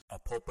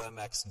Pulp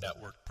MX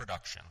Network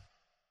production.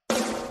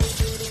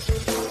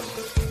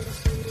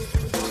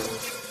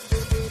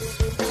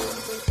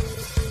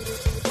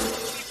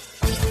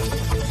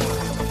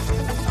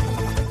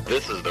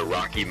 This is the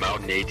Rocky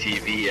Mountain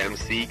ATV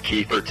MC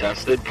Kiefer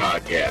Tested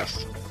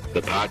podcast.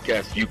 The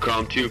podcast you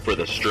come to for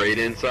the straight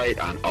insight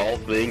on all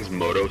things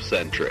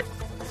moto-centric.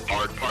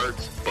 Hard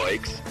parts,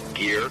 bikes,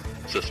 gear,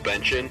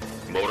 suspension,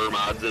 motor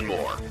mods, and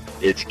more.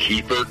 It's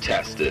Kiefer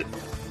Tested.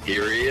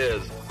 Here he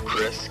is,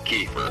 Chris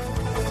Kiefer.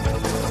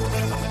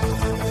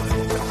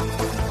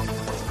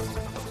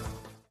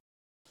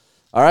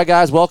 All right,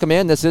 guys, welcome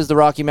in. This is the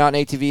Rocky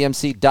Mountain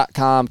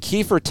ATVMC.com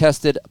Kiefer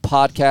Tested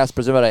podcast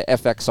presented by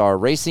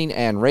FXR Racing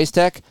and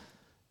Racetech.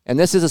 And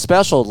this is a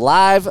special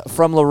live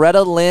from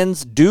Loretta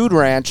Lynn's Dude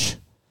Ranch.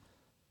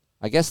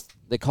 I guess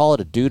they call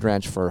it a dude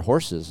ranch for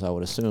horses, I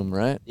would assume,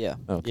 right? Yeah.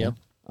 Okay.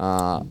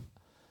 Yeah.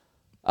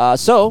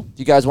 So, if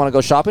you guys want to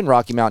go shopping,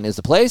 Rocky Mountain is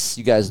the place.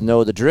 You guys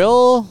know the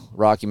drill.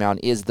 Rocky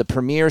Mountain is the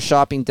premier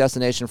shopping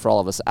destination for all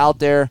of us out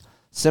there.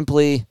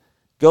 Simply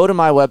go to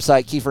my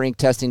website,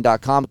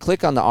 KieferInkTesting.com,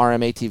 click on the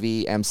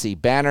RMATV MC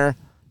banner,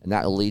 and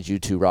that will lead you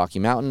to Rocky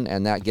Mountain,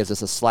 and that gives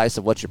us a slice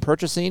of what you're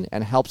purchasing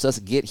and helps us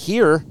get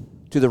here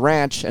to the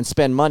ranch and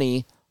spend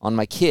money on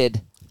my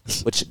kid,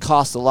 which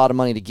costs a lot of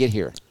money to get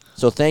here.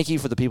 So thank you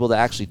for the people that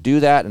actually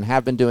do that and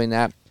have been doing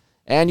that.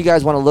 And you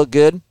guys want to look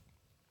good?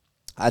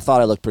 I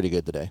thought I looked pretty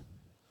good today.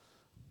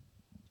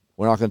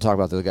 We're not going to talk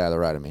about the guy that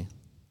riding me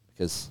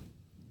because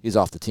he's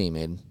off the team,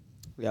 Aiden.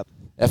 Yep.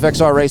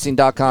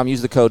 FXRRacing.com.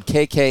 Use the code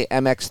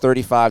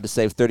KKMX35 to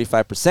save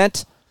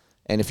 35%.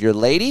 And if you're a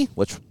lady,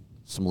 which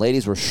some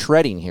ladies were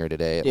shredding here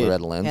today at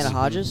Loretta Lynn's. Hannah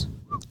Hodges?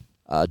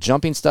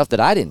 Jumping stuff that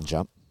I didn't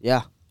jump.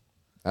 Yeah.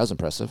 That was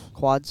impressive.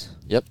 Quads?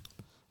 Yep.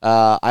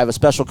 I have a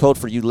special code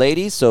for you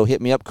ladies, so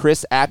hit me up,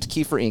 Chris at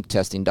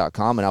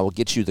KieferInkTesting.com, and I will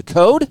get you the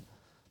code,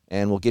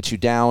 and we'll get you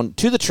down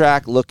to the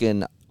track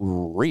looking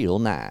real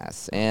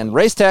nice. And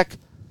Racetech,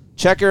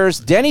 Checkers,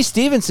 Denny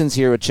Stevenson's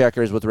here with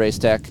Checkers with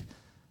Racetech.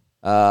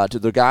 To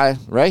the guy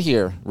right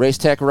here,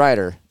 Racetech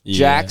rider, Yeah.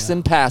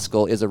 Jackson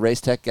Pascal is a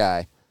Racetech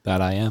guy.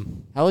 That I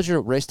am. How was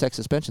your Racetech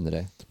suspension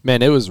today?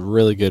 Man, it was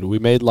really good. We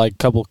made like a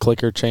couple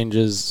clicker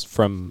changes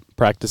from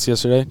practice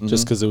yesterday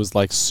just because it was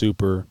like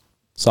super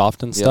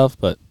soft and stuff,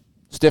 but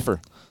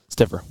Stiffer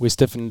stiffer. We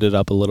stiffened it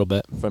up a little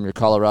bit. from your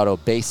Colorado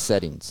base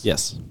settings.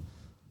 Yes. You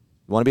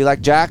want to be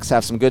like Jax,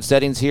 have some good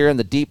settings here in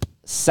the deep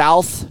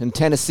south in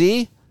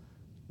Tennessee?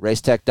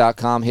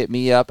 Racetech.com. Hit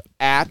me up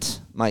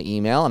at my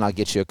email, and I'll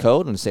get you a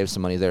code and save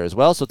some money there as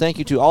well. So thank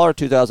you to all our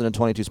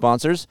 2022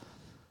 sponsors.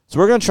 So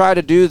we're going to try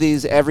to do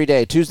these every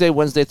day, Tuesday,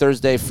 Wednesday,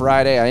 Thursday,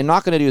 Friday. I'm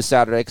not going to do a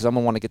Saturday because I'm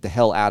going to want to get the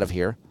hell out of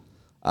here.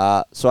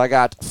 So I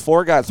got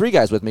three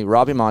guys with me.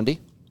 Robbie Mondi.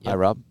 Hi,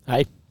 Rob.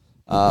 Hi.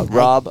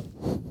 Rob,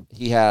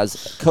 he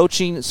has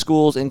coaching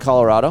schools in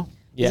Colorado.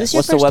 Is this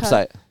What's your the first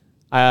website?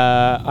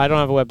 I don't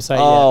have a website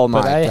Oh, yet,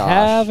 but my I gosh.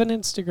 have an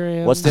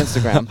Instagram. What's the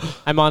Instagram?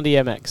 I'm on the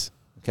MX.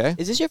 Okay.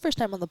 Is this your first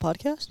time on the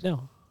podcast?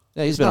 No.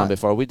 Yeah, he's been on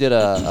before. We did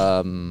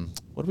a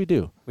what did we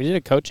do? We did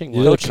a coaching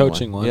You one. did a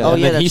coaching one. Yeah. Oh,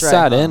 and yeah, then he that's right,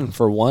 sat huh? in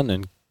for one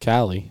in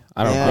Cali.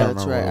 I don't yeah, remember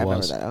that's what right. it I remember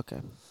was. that.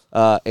 Okay.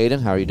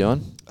 Aiden, how are you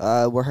doing?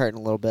 We're hurting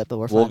a little bit, but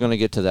we're We're fine. going to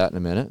get to that in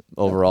a minute.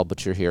 Overall,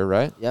 but you're here,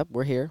 right? Yep,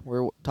 we're here.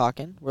 We're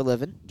talking. We're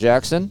living.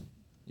 Jackson,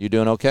 you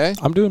doing okay?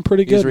 I'm doing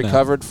pretty He's good now.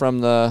 recovered from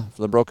the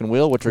broken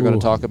wheel, which we're going Ooh.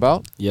 to talk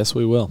about. Yes,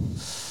 we will.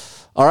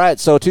 All right,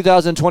 so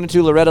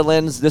 2022 Loretta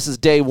Lynn's. This is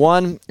day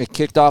one. It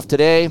kicked off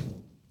today.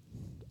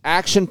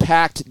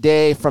 Action-packed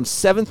day from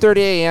 7:30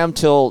 a.m.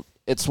 till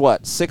it's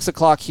 6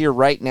 o'clock here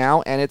right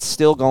now, and it's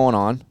still going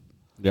on.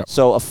 Yep.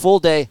 So a full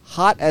day,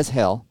 hot as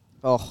hell.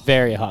 Oh,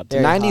 Very hot.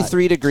 Very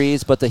 93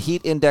 degrees, but the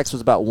heat index was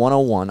about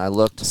 101. I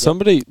looked.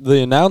 The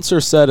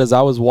announcer said as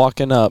I was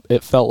walking up,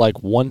 it felt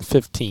like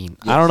 115.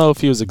 I don't know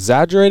if he was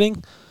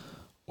exaggerating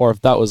or if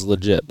that was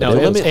legit. But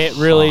No, it was it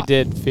really hot.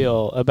 did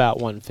feel about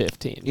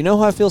 115. You know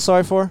who I feel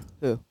sorry for?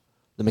 Who?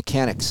 The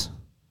mechanics.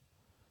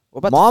 What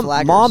about Mom, the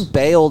flaggers? Mom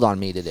bailed on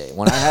me today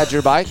when I had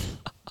your bike.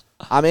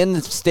 I'm in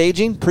the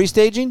staging,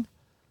 pre-staging.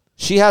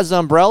 She has the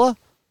umbrella.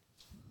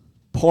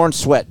 Pouring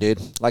sweat,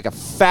 dude. Like a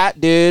fat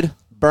dude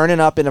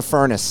burning up in a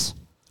furnace.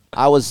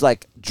 I was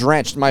like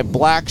drenched. My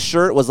black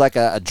shirt was like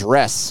a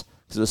dress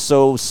because it was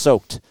so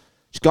soaked.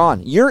 She's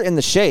gone. You're in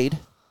the shade,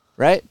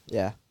 right?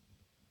 Yeah.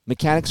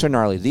 Mechanics are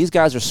gnarly. These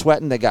guys are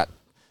sweating. They got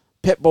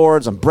pit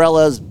boards,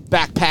 umbrellas,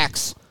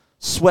 backpacks,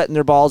 sweating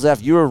their balls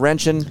off. You were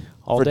wrenching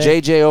All for day.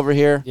 JJ over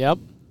here. Yep.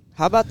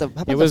 How about the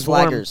was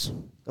warm.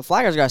 flaggers? The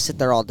flaggers got to sit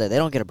there all day. They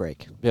don't get a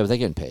break. Yeah, but they're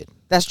getting paid.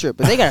 That's true,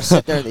 but they got to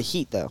sit there in the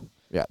heat, though.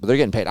 Yeah, but they're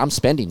getting paid. I'm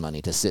spending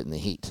money to sit in the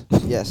heat.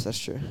 Yes, that's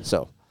true.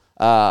 So,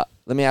 let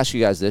me ask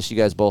you guys this. You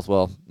guys both,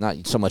 well,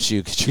 not so much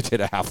you because you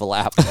did a half a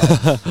lap.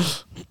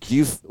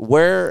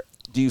 Where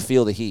do you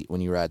feel the heat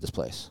when you ride this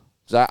place?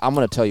 'Cause I'm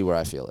going to tell you where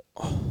I feel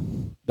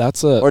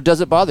it. Or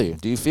does it bother you?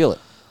 Do you feel it?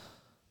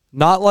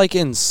 Not like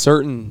in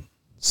certain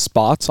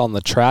spots on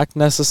the track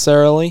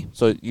necessarily.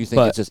 So you think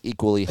But it's just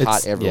equally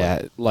hot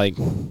everywhere? Yeah, like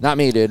Not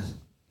me, dude.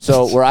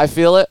 So where I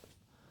feel it,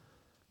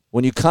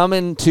 when you come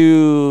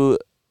into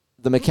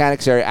the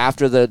mechanics area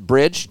after the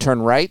bridge,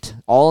 turn right,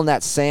 all in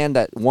that sand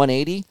at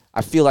 180.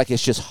 I feel like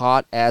it's just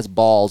hot as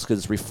balls because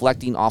it's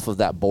reflecting off of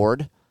that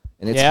board,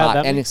 and it's Yeah, hot.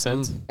 that and makes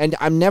sense. And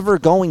I'm never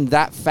going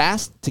that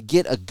fast to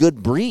get a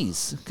good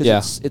breeze because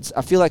Yeah. it's.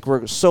 I feel like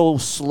we're so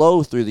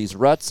slow through these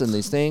ruts and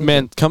these things.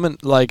 Man, coming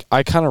like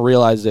I kind of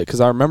realized it because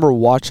I remember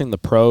watching the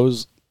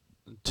pros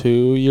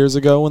 2 years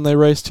ago when they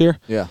raced here.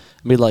 Yeah.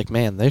 And be like,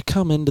 man, they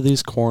come into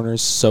these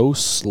corners so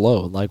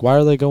slow. Like, why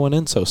are they going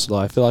in so slow?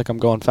 I feel like I'm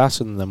going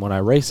faster than them when I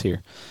race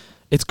here.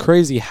 It's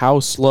crazy how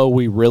slow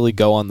we really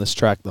go on this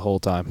track the whole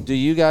time. Do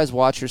you guys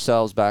watch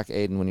yourselves back,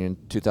 Aiden, when you're in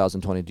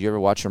 2020? Do you ever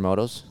watch your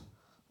motos?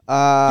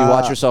 Uh, Do you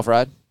watch yourself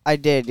ride? I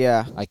did,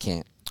 yeah. I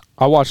can't.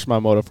 I watched my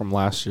moto from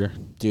last year.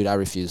 Dude, I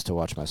refuse to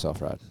watch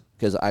myself ride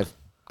because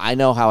I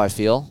know how I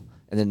feel,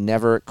 and it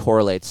never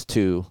correlates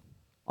to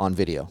on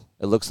video.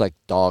 It looks like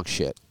dog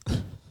shit.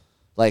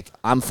 Like,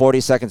 I'm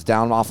 40 seconds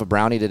down off of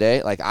Brownie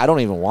today. Like, I don't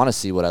even want to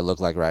see what I look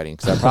like riding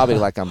because I probably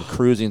like I'm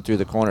cruising through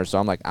the corner. So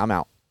I'm like, I'm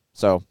out.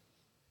 So,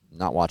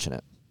 not watching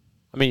it.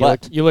 I mean,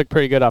 But- you look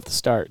pretty good off the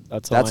start.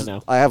 That's all I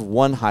know. I have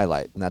one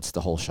highlight, and that's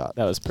the whole shot.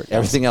 That was pretty.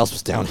 Everything else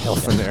was downhill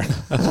from there.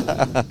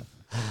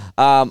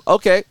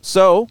 Okay,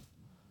 so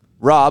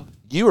Rob,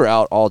 you were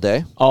out all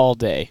day. all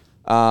day.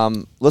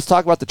 Let's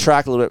talk about the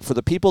track a little bit. For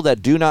the people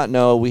that do not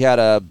know, we had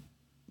a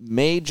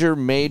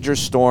major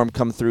storm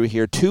come through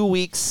here 2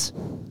 weeks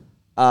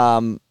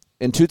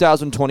in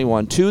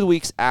 2021, 2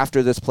 weeks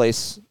after this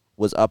place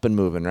was up and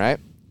moving, right?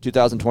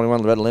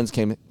 2021, Loretta Lynn's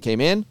came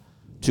in.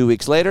 2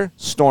 weeks later,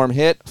 storm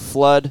hit,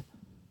 flood.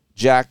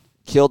 Jack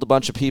killed a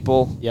bunch of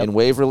people Yep. in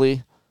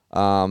Waverly.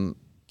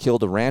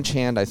 Killed a ranch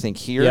hand, I think,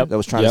 here Yep. that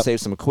was trying to Yep. save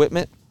some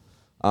equipment.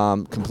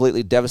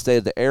 Completely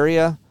devastated the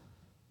area.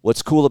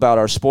 What's cool about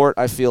our sport,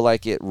 I feel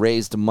like it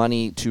raised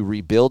money to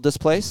rebuild this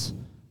place.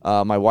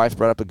 My wife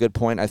brought up a good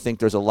point. I think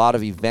there's a lot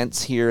of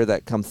events here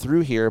that come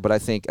through here, but I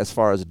think as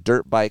far as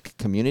dirt bike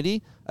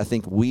community, I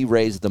think we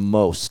raised the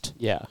most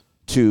Yeah.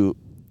 to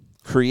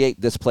create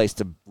this place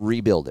to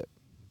rebuild it.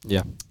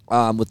 Yeah.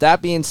 With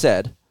that being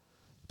said,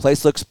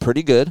 place looks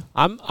pretty good.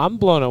 I'm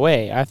blown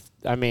away.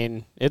 I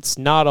mean, it's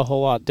not a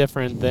whole lot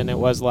different than it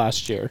was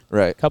last year.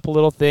 Right. A couple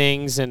little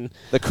things and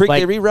The creek,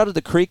 like, they rerouted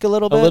the creek a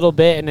little a bit. little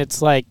bit, and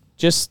it's like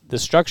just the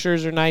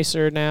structures are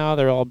nicer now.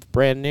 They're all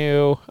brand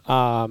new.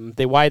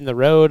 They widened the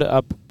road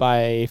up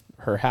by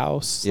her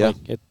house. Yeah.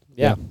 Like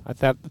yeah. I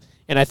thought,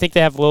 and I think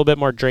they have a little bit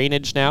more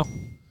drainage now,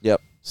 Yep.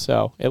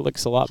 so it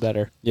looks a lot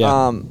better.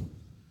 Yeah.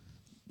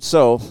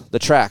 So the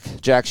track,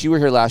 Jax, you were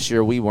here last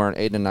year. We weren't.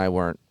 Aiden and I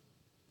weren't.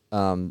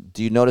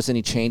 Do you notice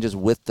any changes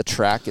with the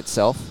track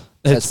itself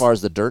as It's- far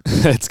as the dirt?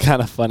 It's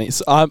kind of funny.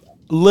 So I'm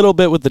a little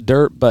bit with the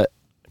dirt, but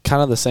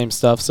kind of the same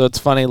stuff. So it's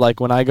funny, like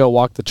when I go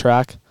walk the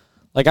track,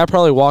 like I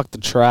probably walked the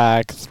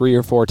track 3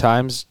 or 4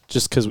 times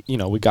just because,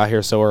 we got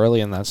here so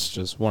early and that's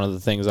just one of the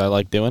things I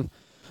like doing.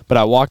 But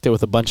I walked it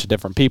with a bunch of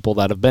different people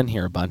that have been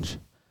here a bunch.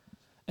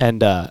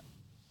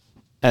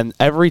 And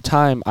every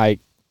time I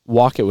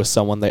walk it with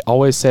someone, they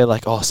always say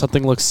like, oh,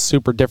 something looks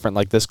super different.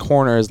 Like this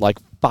corner is like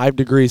 5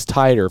 degrees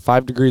tighter,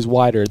 5 degrees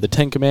wider. The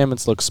 10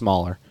 Commandments look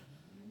smaller.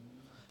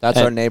 That's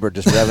our neighbor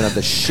just revving up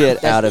the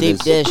shit out That's of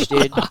deep his. dish,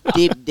 dude.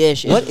 Deep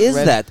dish. What is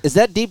that? Is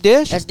that deep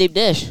dish? That's deep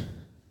dish.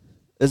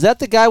 Is that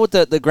the guy with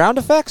the ground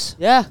effects?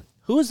 Yeah.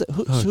 Who is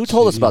who Oh,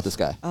 told us about jeez. this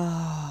guy?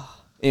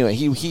 Anyway,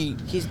 he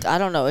He's. I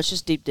don't know. It's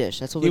just deep dish.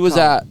 That's what he we was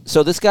call at. him.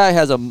 So this guy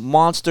has a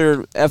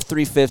monster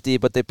F350,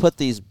 but they put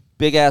these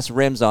big ass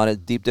rims on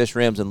it, deep dish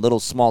rims, and little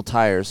small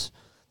tires.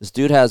 This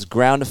dude has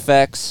ground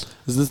effects.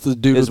 Is this the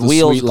dude His with the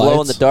wheels sweet glow in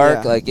lights? the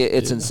dark. Yeah. Like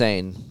it's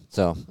insane.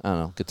 So I don't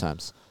know. Good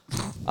times.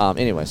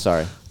 Anyway,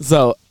 sorry.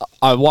 So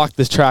I walk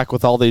this track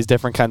with all these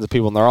different kinds of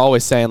people, and they're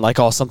always saying like,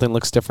 "Oh, something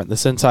looks different.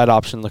 This inside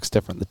option looks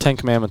different. The 10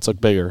 Commandments look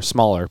bigger,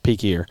 smaller,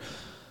 peakier.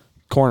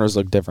 Corners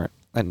look different."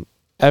 And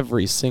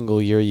every single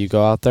year you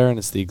go out there, and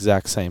it's the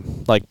exact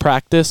same. Like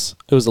practice,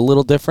 it was a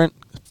little different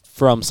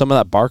from some of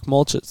that bark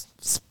mulch. It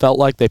felt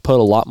like they put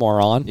a lot more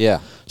on.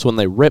 Yeah. So when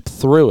they rip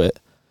through it,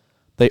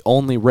 they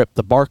only rip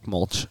the bark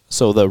mulch.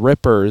 So the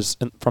rippers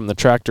from the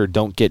tractor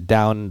don't get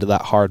down into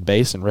that hard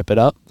base and rip it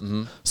up.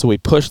 Mm-hmm. So we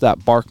push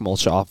that bark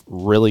mulch off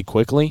really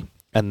quickly,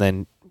 and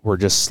then we're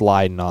just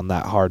sliding on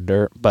that hard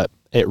dirt. But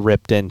it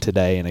ripped in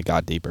today, and it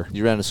got deeper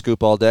You ran a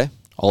scoop all day.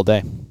 all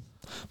day.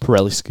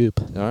 Pirelli scoop.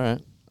 All right.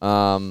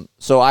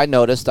 So I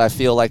noticed. I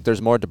feel like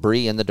there's more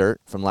debris in the dirt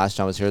from last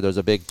time I was here. There's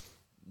a big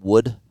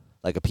wood,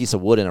 like a piece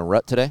of wood in a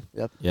rut today.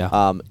 Yep.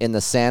 Yeah. In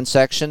the sand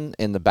section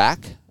in the back,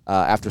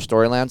 after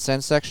Storyland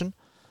sand section,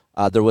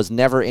 there was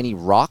never any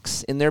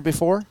rocks in there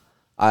before.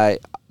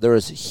 There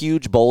was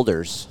huge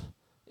boulders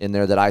in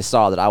there that I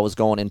saw that I was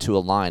going into a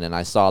line and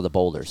I saw the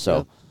boulders.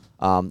 So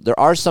there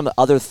are some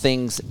other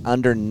things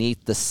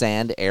underneath the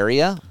sand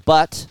area,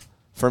 but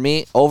for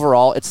me,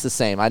 overall, it's the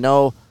same. I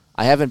know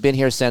I haven't been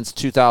here since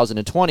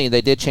 2020.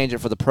 They did change it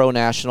for the Pro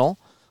National,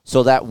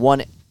 so that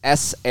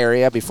 1S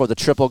area before the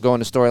triple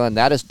going to Storyland,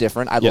 that is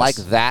different. I Yes. like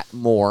that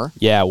more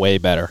Yeah, way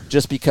better.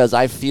 just because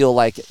I feel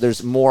like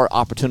there's more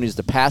opportunities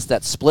to pass.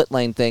 That split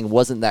lane thing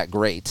wasn't that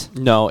great.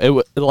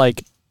 No,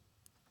 like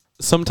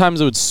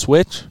sometimes it would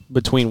switch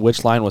between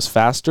which line was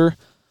faster,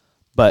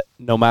 but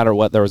no matter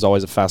what, there was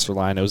always a faster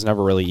line. It was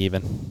never really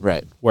even.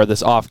 Right. Where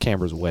this off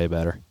camber is way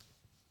better.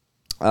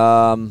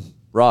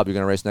 Rob, you're going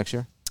to race next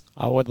year?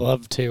 I would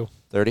love to.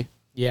 30?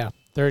 Yeah,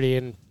 30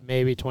 and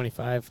maybe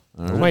 25.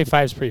 All right.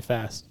 25 is pretty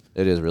fast.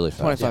 It is really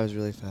fast. 25 is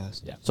really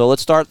fast. Yeah. So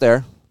let's start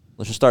there.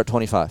 Let's just start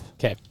 25.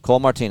 Okay. Cole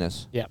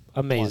Martinez. Yeah,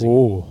 amazing.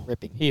 Ooh.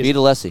 Ripping. He Beat is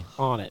Alessi.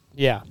 on it.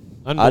 Yeah,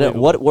 I unbelievable.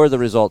 don't, what were the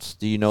results?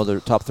 Do you know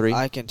the top three?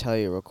 I can tell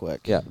you real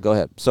quick. Yeah, go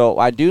ahead. So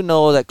I do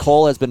know that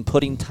Cole has been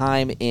putting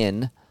time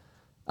in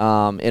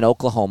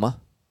Oklahoma.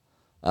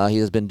 He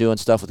has been doing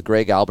stuff with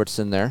Greg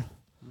Albertson there.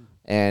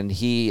 And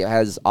he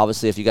has,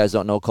 obviously, if you guys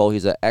don't know Cole,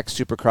 he's an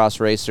ex-Supercross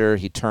racer.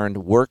 He turned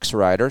Works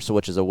rider, so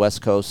which is a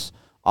West Coast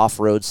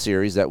off-road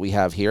series that we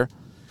have here.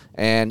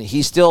 And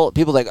he's still,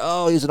 people are like,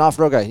 oh, he's an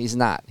off-road guy. He's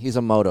not. He's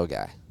a moto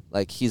guy.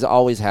 Like, he's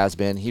always has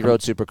been. He rode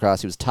Supercross.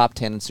 He was top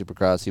 10 in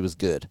Supercross. He was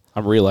good.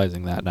 I'm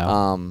realizing that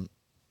now.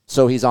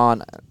 So he's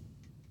on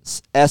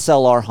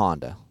SLR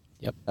Honda.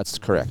 Yep. That's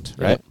correct,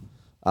 right?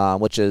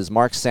 Which is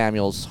Mark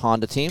Samuel's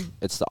Honda team.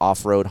 It's the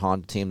off-road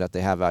Honda team that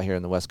they have out here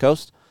in the West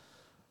Coast.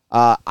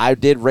 I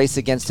did race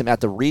against him at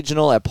the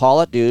regional at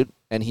Paula, dude,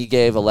 and he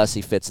gave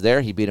Alessi fits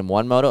there. He beat him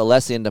one moto.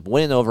 Alessi ended up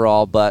winning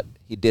overall, but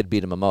he did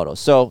beat him a moto.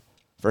 So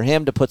for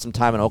him to put some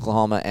time in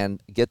Oklahoma and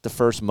get the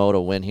first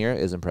moto win here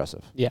is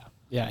impressive.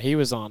 Yeah, he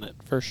was on it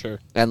for sure.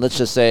 And let's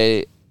just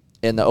say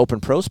in the Open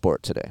Pro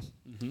Sport today,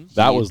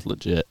 that was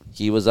legit.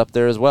 he was up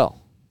there as well.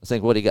 I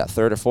think, what, he got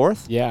third or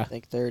fourth? Yeah. I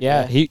think third.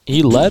 Yeah, He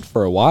led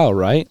for a while,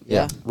 right?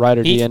 Yeah.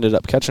 Ryder D Heath- ended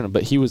up catching him,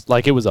 but he was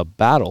like, it was a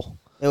battle.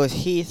 It was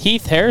Heath.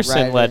 Heath Harrison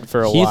Ryder. led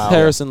for a Heath while.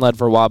 Harrison led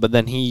for a while, but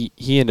then he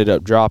ended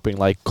up dropping.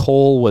 Like,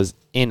 Cole was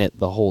in it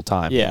the whole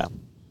time. Yeah.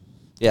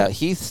 Yeah,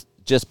 Heath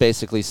just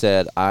basically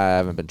said, I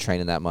haven't been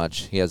training that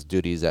much. He has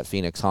duties at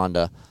Phoenix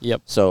Honda.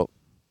 Yep. So,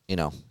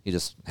 he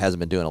just hasn't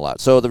been doing a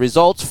lot. So the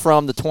results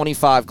from the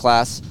 25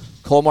 class,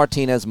 Cole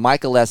Martinez,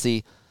 Mike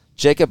Alessi,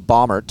 Jacob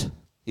Baumert.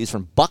 He's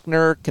from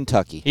Buckner,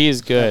 Kentucky. He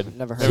is good.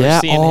 Never heard Ever Yeah,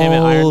 seen him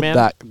at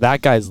Ironman?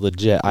 that guy's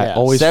legit. I Yeah.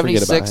 always forget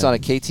about 76 him. on a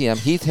KTM.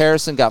 Heath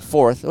Harrison got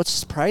fourth, which is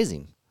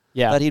surprising.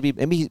 Yeah. Thought he'd be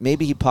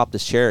maybe he popped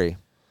his cherry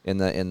in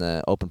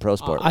the Open Pro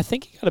Sport. I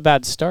think he got a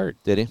bad start.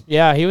 Did he?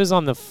 Yeah, he was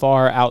on the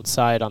far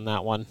outside on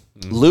that one.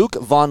 Luke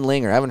Von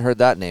Linger. I haven't heard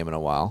that name in a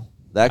while.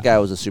 That guy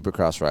was a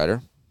Supercross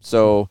rider.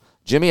 So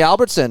Jimmy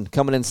Albertson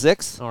coming in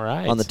sixth All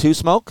right. on the two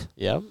smoke.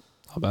 Yep.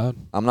 Not bad.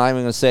 I'm not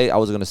even going to say, I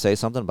was going to say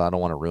something, but I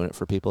don't want to ruin it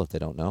for people if they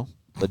don't know.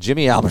 But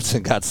Jimmy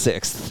Albertson got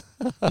sixth.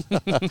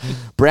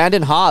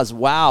 Brandon Haas,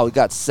 wow, he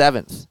got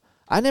seventh.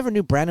 I never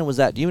knew Brandon was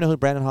that. Do you even know who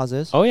Brandon Haas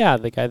is? Oh, yeah,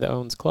 the guy that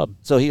owns Club.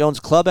 So he owns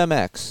Club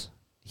MX.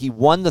 He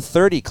won the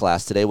 30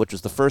 class today, which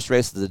was the first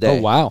race of the day.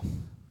 Oh, wow.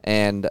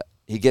 And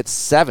he gets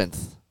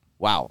seventh.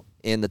 Wow,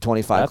 in the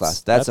 25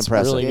 class. That's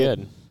impressive. Really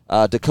good.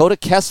 Dakota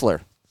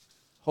Kessler.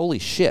 Holy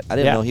shit, I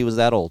didn't Yeah. know he was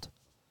that old.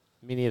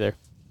 Me neither.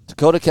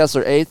 Dakota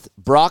Kessler, eighth.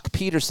 Brock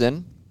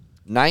Peterson,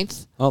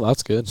 ninth. Oh,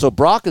 that's good. So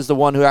Brock is the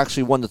one who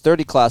actually won the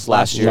 30 class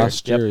last year.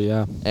 Last year,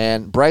 yeah.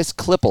 And Bryce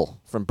Klippel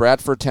from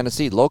Bradford,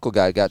 Tennessee, local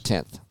guy, got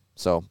 10th.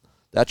 So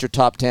that's your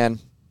top 10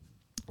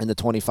 in the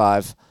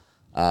 25.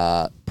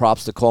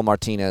 Props to Cole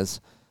Martinez.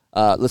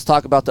 Let's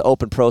talk about the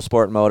Open Pro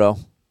Sport Moto.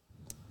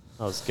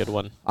 That was a good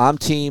one. I'm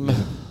team,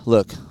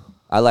 look,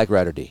 I like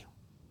Ryder D,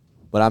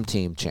 but I'm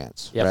team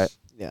Chance, Yep. right?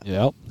 Yeah.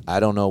 Yep. I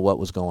don't know what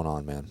was going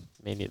on, man.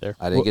 Me neither.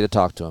 I didn't get to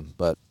talk to him,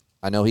 but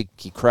I know he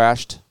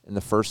crashed in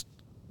the first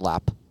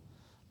lap.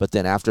 But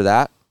then after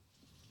that,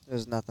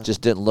 There's nothing.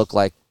 just didn't look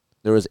like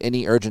there was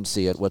any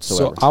urgency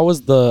whatsoever. So I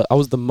was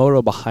the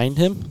moto behind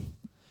him,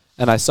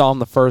 and I saw him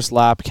the first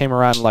lap, came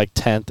around like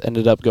 10th,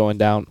 ended up going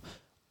down,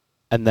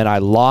 and then I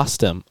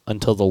lost him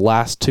until the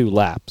last two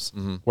laps,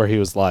 where he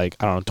was like,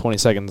 I don't know, 20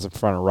 seconds in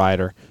front of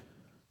Ryder,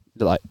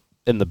 like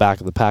in the back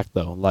of the pack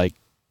though, like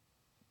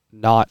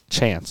not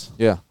Chance,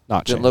 yeah,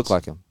 not didn't Chance. look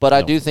like him. But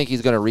I No. do think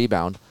he's going to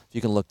rebound. If you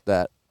can look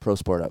that Pro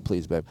Sport up,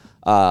 please, babe.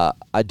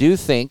 I do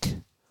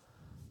think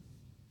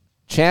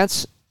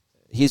Chance,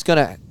 he's going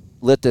to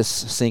let this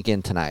sink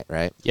in tonight,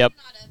 right? Yep.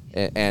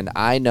 And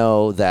I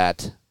know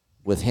that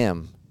with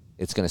him,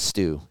 it's going to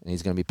stew, and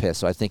he's going to be pissed.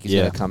 So I think he's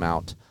Yeah. going to come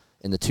out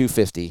in the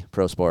 250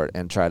 Pro Sport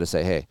and try to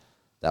say, hey,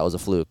 that was a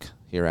fluke.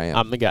 Here I am.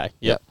 I'm the guy.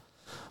 Yep.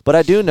 But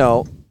I do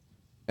know,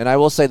 and I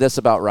will say this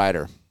about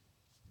Ryder.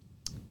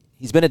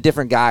 He's been a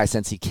different guy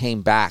since he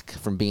came back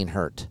from being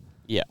hurt.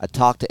 Yeah. I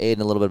talked to Aiden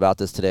a little bit about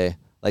this today.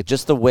 Like,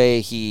 just the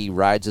way he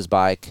rides his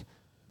bike,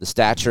 the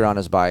stature on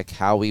his bike,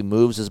 how he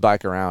moves his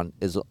bike around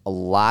is a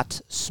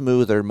lot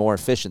smoother, more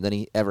efficient than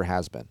he ever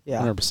has been.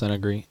 yeah. 100%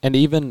 agree. And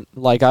even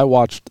like I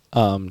watched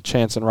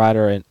Chance and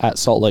Ryder at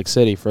Salt Lake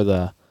City for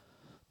the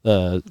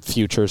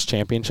Futures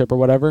Championship or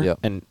whatever, Yep.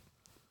 and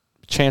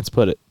Chance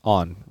put it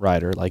on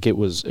Ryder. Like it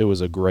was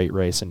a great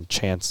race, and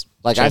Chance.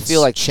 Like, I feel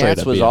like straight Chance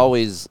up was beat him.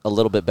 always a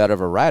little bit better of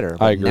a rider.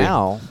 But I agree.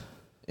 now,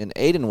 and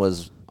Aiden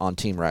was on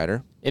Team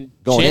Ryder And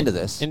going into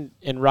this. And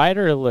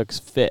Ryder looks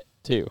fit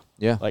too.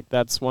 Yeah. Like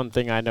that's one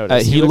thing I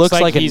noticed. He looks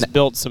like he's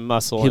built some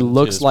muscle. He into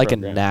looks his like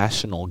program. a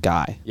national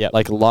guy. Yep.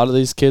 Like a lot of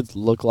these kids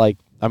look like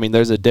I mean,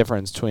 there's a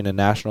difference between a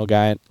national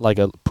guy, like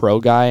a pro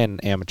guy, and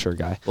an amateur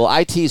guy. Well,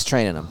 IT's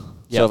training him.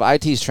 Yep. So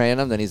if IT's training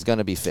him, then he's going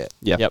to be fit.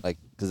 Yep. Like,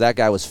 because that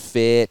guy was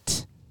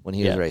fit when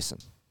he was Yep. racing.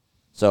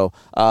 So,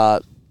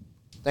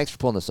 thanks for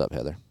pulling this up,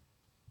 Heather.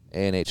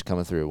 A&H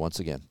coming through once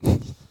again.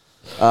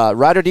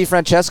 Ryder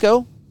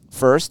DeFrancesco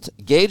first.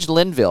 Gage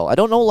Linville. I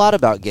don't know a lot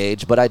about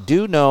Gage, but I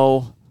do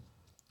know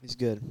He's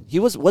good.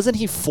 wasn't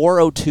he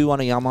 402 on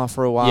a Yamaha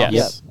for a while?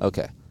 Yes. Yep.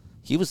 Okay.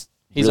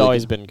 He's really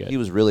always been good. He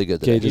was really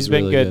good today. Gage He's is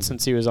been really good good.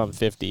 since he was on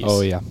 50s.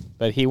 Oh, yeah.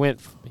 But he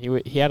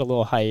had a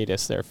little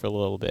hiatus there for a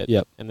little bit.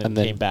 Yep. And then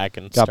came back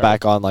and got started.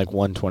 back on like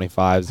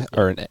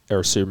 125s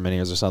or super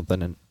minis or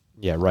something, and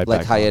right like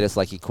back. hiatus,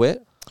 like he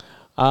quit?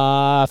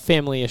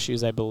 Family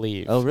issues, I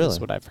believe. Oh, really? Is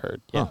what I've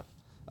heard. Yeah.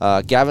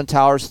 Gavin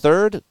Towers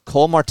third.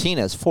 Cole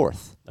Martinez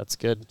fourth. That's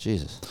good.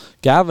 Jesus.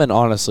 Gavin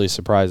honestly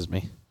surprised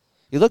me.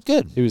 He looked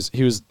good. He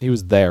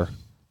was there.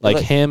 Like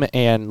Look. him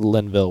and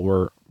Linville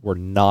were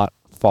not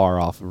far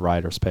off of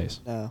Ryder's pace.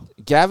 No.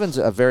 Gavin's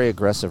a very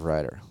aggressive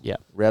rider. Yeah.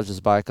 Revs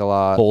his bike a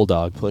lot.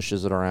 Bulldog.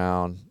 Pushes it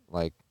around.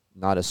 Like,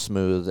 not as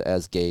smooth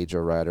as Gage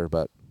or Ryder,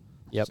 but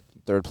Yep.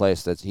 third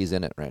place. He's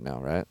in it right now,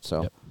 right?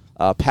 So,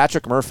 Yep.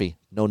 Patrick Murphy.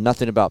 Know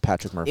nothing about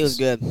Patrick Murphy. He was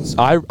good.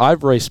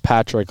 I've raced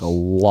Patrick a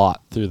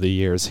lot through the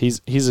years.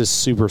 He's a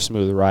super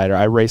smooth rider.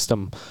 I raced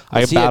him.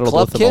 I Is he a battled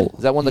club with him. kid?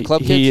 Is that one of the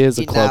club He kids? is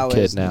a He club now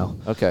kid is. now.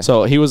 Okay.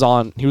 So he was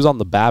on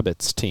the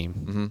Babbitt's team,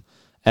 Mm-hmm.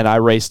 and I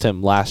raced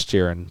him last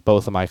year in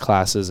both of my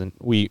classes, and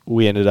we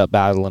ended up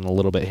battling a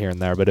little bit here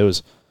and there. But it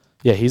was,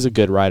 he's a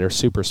good rider,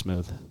 super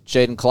smooth.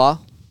 Jaden Claw.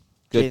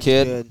 Good Jaden's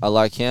kid. good. I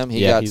like him. He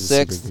Yeah, got he's a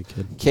super sixth.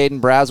 good kid.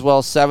 Caden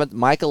Braswell, seventh.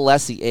 Michael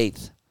Lessie,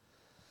 eighth.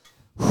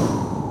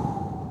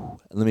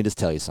 Let me just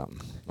tell you something,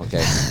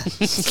 okay?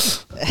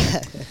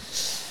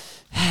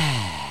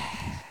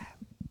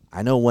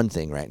 I know one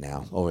thing right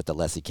now over at the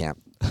Lessie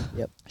camp.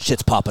 Yep.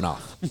 Shit's popping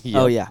off.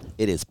 Oh, yeah.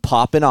 It is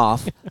popping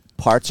off.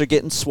 Parts are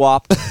getting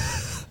swapped.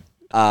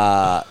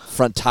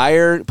 Front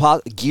tire,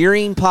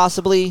 gearing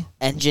possibly.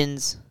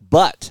 Engines.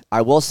 But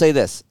I will say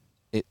this.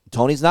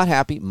 Tony's not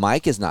happy.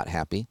 Mike is not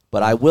happy.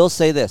 But I will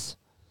say this.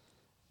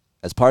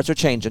 As parts are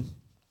changing,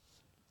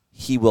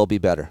 he will be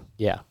better.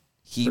 Yeah.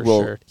 He For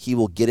will sure. he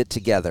will get it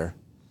together.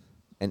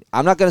 And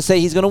I'm not going to say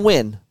he's going to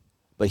win,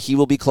 but he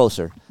will be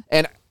closer.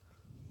 And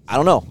I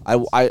don't know.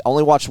 I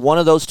only watched one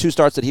of those two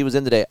starts that he was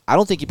in today. I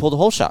don't think he pulled a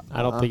whole shot.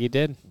 I don't think he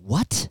did.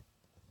 What?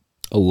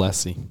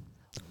 Alessi.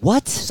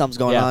 What? Something's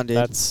going yeah, on, dude.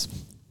 that's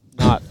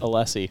not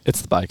Alessi.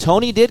 It's the bike.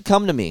 Tony did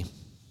come to me.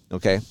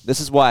 Okay?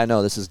 This is why I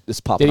know this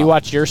popping Did he off.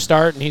 watch your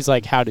start? And he's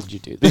like, how did you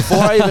do this?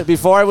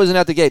 Before I wasn't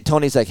at the gate,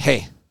 Tony's like,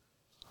 "Hey,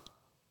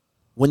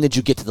 when did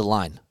you get to the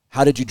line?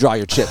 How did you draw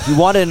your chip?" He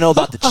wanted to know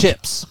about the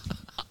chips.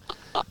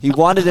 He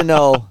wanted to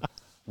know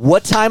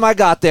what time I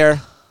got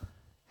there,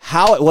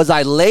 how was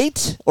I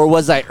late or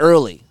was I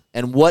early,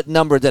 and what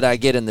number did I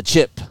get in the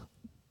chip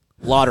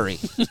lottery.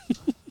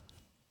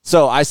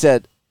 So I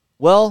said,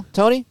 "Well,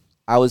 Tony,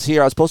 I was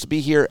here. I was supposed to be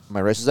here. My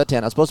race was at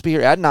 10. I was supposed to be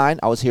here at 9.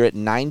 I was here at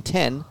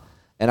 9:10,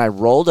 and I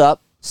rolled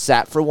up,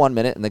 sat for 1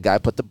 minute, and the guy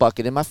put the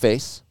bucket in my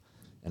face,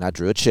 and I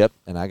drew a chip,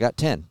 and I got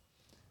 10.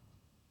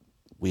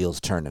 Wheels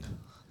turning.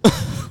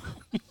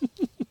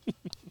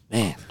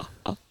 Man,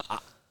 I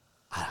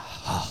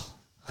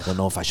don't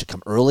know if I should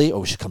come early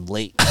or we should come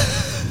late."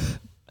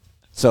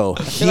 So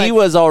he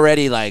was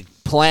already like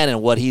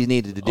planning what he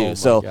needed to do. Oh my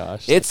so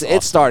gosh, it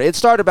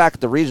started back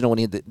at the regional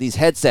when these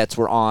headsets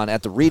were on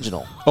at the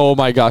regional. Oh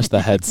my gosh,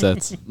 the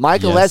headsets.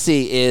 Michael Yes.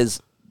 Lessie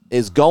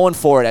is going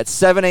for it at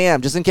 7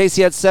 a.m. Just in case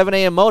he had 7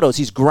 a.m. motos,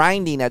 he's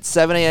grinding at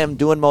 7 a.m.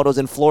 doing motos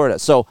in Florida.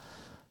 So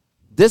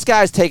this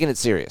guy's taking it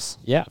serious.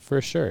 Yeah,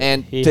 for sure.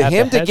 And He to had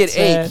him the to get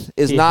headset, 8th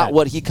is he not had-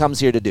 what he comes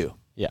here to do.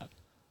 Yeah.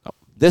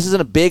 This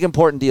isn't a big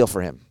important deal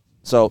for him.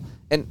 So,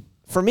 and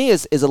for me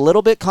is a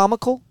little bit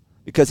comical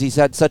because he's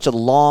had such a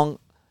long,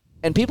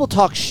 and people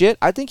talk shit.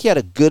 I think he had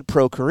a good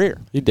pro career.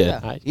 He did.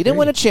 I He didn't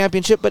win a agree.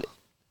 championship, but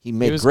he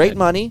made was great good.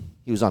 money.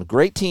 He was on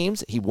great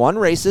teams. He won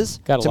races.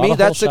 Got a To lot me, of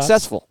that's hole shots.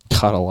 successful.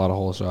 Caught a lot of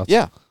hole shots.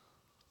 Yeah.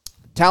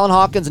 Talon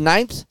Hawkins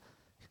 9th.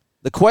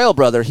 The Quayle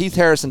brother, Heath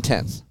Harrison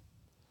 10th.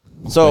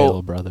 So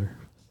Whale brother.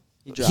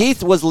 He dropped.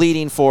 Heath was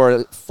leading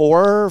for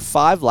 4 or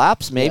 5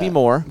 laps, maybe Yeah.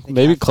 more.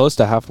 Maybe close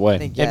to halfway. I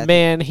think, yeah, And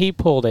man, he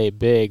pulled a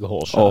big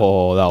hole shot.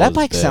 Oh, that That was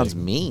bike big. sounds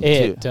mean,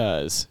 It too.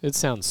 does. It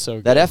sounds so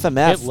good. That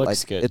FMF, It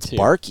looks like, good, it's too.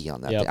 barky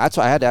on that Yep. thing. That's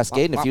why I had to ask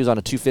Gaten if he was on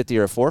a 250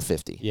 or a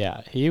 450.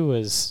 Yeah, he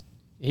was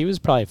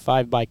probably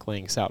 5 bike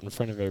lengths out in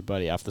front of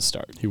everybody off the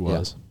start. He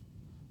was.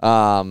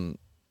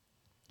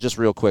 Just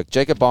real quick,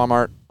 Jacob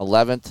Baumart,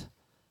 11th.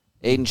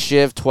 Aiden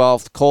Shiv,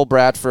 12th. Cole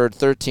Bradford,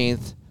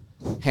 13th.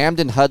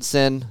 Hamden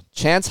Hudson.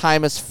 Chance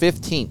Hymas,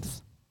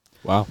 15th.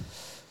 Wow.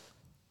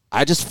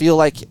 I just feel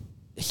like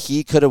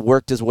he could have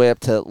worked his way up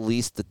to at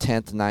least the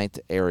 10th, 9th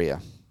area.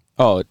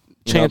 Oh,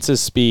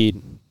 Chance's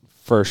speed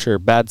for sure.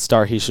 Bad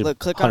start. He should Look,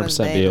 click on his 100%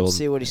 be name able and to.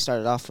 see what he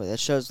started off with. It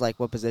shows like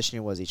what position he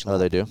was each Oh, lap.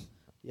 they do?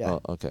 Yeah,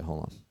 Oh, okay,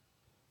 hold on.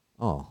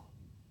 Oh.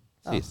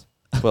 Jeez.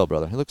 Well,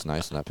 brother, he looks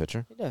nice in that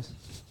picture. he does.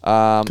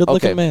 Good okay.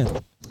 looking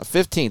man.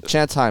 15th,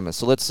 Chance Hymas.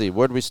 So let's see.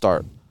 Where do we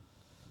start?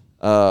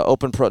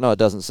 Open Pro. No, it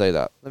doesn't say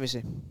that. Let me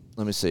see.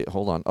 Let me see.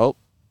 Hold on. Oh.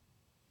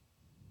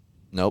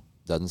 Nope,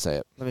 doesn't say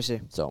it. Let me see.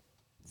 So,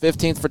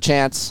 15th for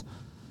Chance.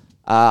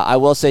 I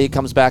will say he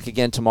comes back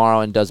again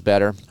tomorrow and does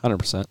better.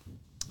 100%.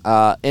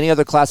 Any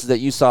other classes that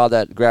you saw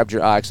that grabbed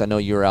your eye? Because I know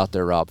you were out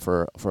there, Rob,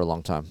 for a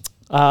long time.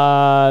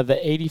 The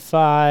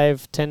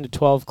 85 10 to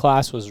 12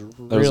 class was That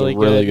was really a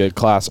really good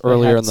class They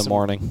earlier had in the some-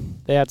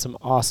 morning. They had some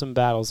awesome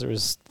battles. There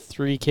was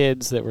 3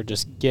 kids that were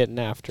just getting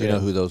after Do you it. know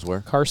who those were?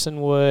 Carson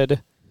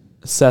Wood,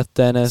 Seth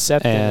Dennis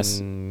Seth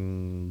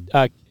and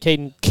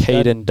Caden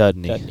Caden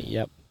Dudney. Dudney,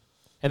 yep.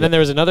 And then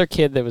there was another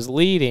kid that was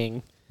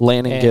leading,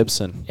 Landon And-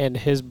 Gibson. and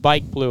his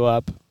bike blew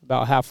up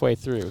about halfway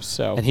through.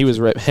 So And he was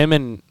ripped. Him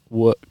and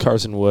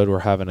Carson Wood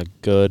were having a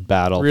good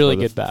battle. Really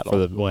for the- good battle. for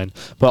the win.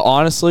 But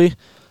honestly,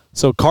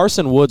 so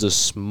Carson Wood's a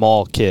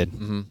small kid.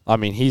 Mm-hmm. I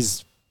mean,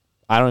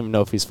 I don't even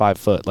know if he's 5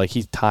 foot. Like,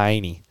 he's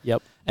tiny.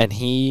 Yep. And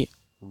he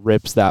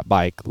rips that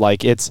bike.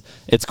 Like, it's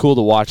cool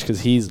to watch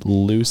because he's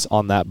loose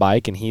on that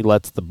bike and he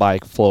lets the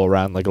bike flow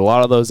around. Like, a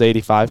lot of those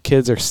 85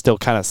 kids are still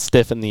kind of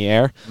stiff in the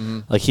air. Mm-hmm.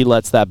 Like, he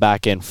lets that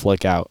back end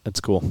flick out. It's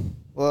cool.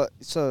 Well,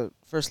 so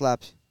first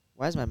lap.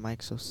 Why is my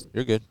mic so?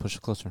 You're good. Push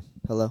it closer.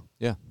 Hello.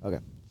 Yeah. Okay.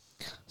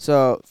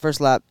 So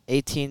first lap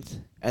 18th,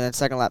 and then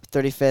second lap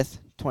 35th,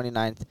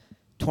 29th,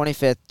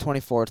 25th,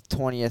 24th,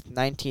 20th,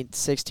 19th,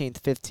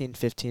 16th, 15th,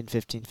 15th,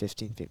 15th,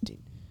 15th, 15th.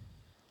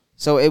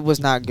 So it was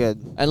not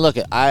good. And look,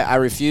 I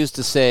refuse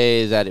to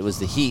say that it was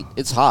the heat.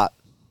 It's hot.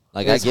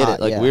 Like, I It's get hot,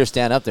 it. Like, yeah. we were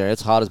standing up there.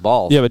 It's hot as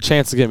balls. Yeah, but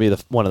Chance is going to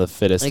be one of the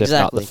fittest, if not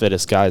Exactly. the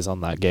fittest guys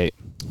on that gate.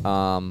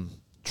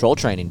 Troll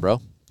training,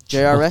 bro.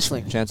 JR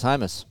Wrestling. Chance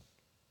Hymas.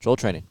 Troll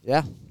training.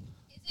 Yeah.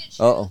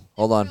 Uh-oh.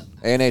 Hold on.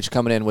 A&H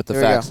coming in with the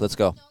Here we facts. go. Let's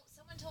go. No,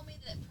 someone told me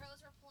that pros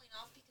were pulling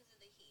off because of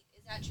the heat.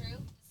 Is that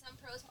true? Some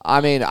pros.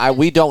 I mean,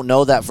 we don't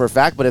know that for a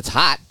fact, but it's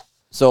hot.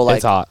 So, like,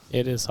 It's hot.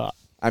 it is hot.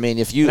 I mean,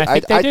 if you... And I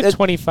think they did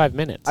 25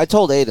 minutes. I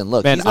told Aiden,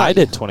 look, Man, he's not, I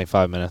did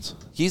 25 minutes.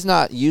 he's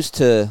not used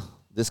to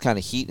this kind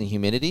of heat and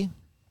humidity.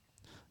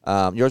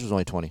 Yours was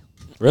only 20.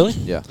 Really?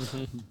 Yeah.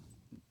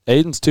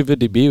 Aiden's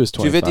 250B was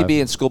 25. 250B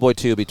and Schoolboy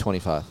 2 would be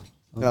 25.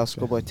 No,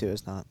 Schoolboy 2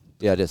 is not.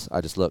 Yeah, it is.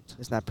 I just looked.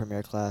 It's not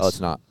premier class. Oh, it's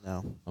not.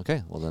 No.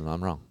 Okay, well, then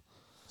I'm wrong.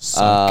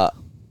 Suck.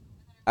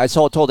 I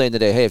told Aiden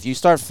today, hey, if you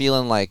start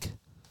feeling like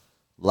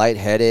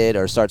lightheaded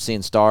or start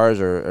seeing stars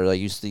or like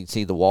you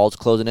see the walls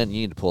closing in,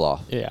 you need to pull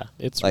off. Yeah,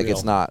 it's Like, real.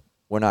 it's not,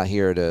 we're not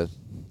here to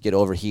get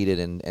overheated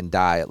and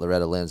die at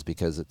Loretta Lynn's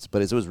because it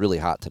was really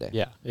hot today.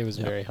 Yeah, it was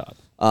very hot.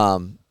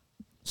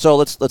 So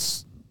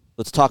let's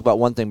talk about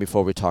one thing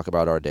before we talk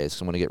about our days.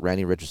 'Cause I'm going to get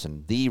Randy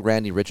Richardson, the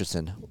Randy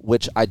Richardson,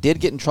 which I did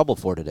get in trouble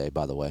for today,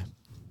 by the way.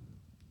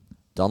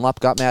 Dunlop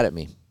got mad at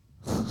me,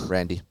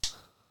 Randy.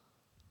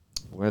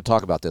 We're going to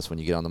talk about this when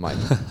you get on the mic.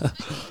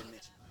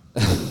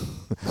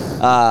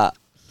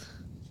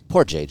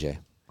 Poor JJ.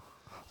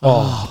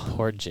 Oh,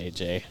 poor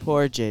JJ.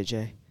 Poor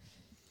JJ.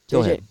 Go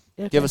JJ. ahead.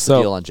 Yeah, Give okay. us the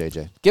So- deal on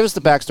JJ. Give us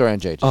the backstory on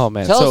JJ. Oh,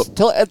 man. Tell,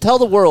 So- us, tell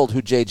the world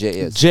who JJ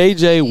is.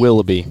 JJ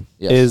Willoughby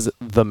Yes. is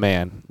the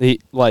man.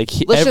 Let's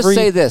just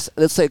say this.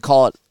 Let's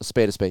call it a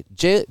spade a spade.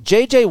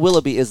 JJ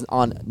Willoughby is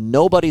on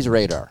nobody's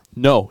radar.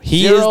 No,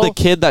 he Zero- is the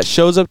kid that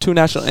shows up to a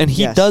national, and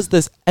he Yes. does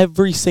this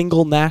every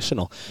single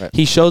national. Right.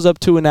 He shows up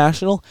to a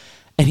national,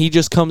 and he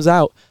just comes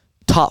out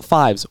top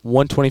fives,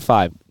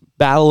 125,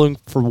 battling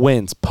for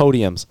wins,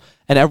 podiums,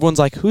 and everyone's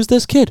like, "Who's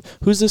this kid?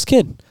 Who's this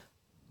kid?"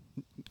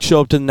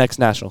 Show up to the next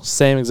national,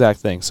 same exact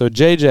thing. So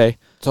JJ,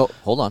 So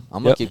hold on.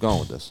 I'm going to Yep. keep going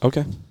with this.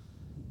 okay,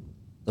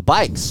 The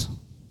bikes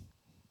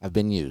have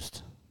been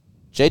used.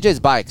 JJ's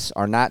bikes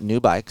are not new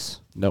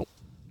bikes. no,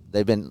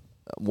 They've been.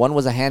 One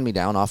was a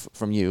hand-me-down off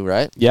from you,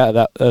 right? yeah,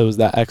 that was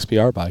that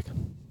XPR bike.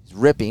 It's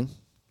ripping.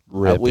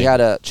 Ripping. We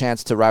had a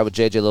chance to ride with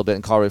JJ a little bit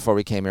in Colorado before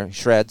we came here. He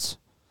shreds.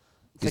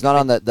 He's not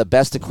on the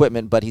best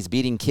equipment, but he's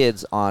beating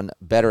kids on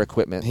better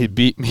equipment. He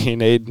beat me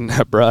and Aiden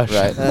at Brush.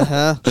 Right.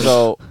 Uh-huh.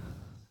 So,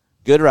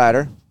 good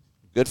rider,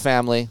 good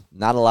family,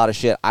 not a lot of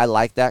shit. I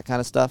like that kind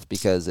of stuff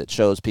because it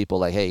shows people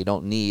like, hey, you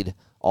don't need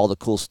all the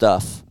cool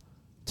stuff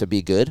to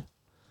be good.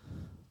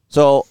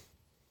 So,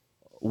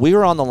 we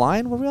were on the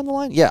line. Were we on the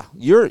line? Yeah.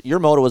 Your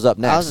moto was up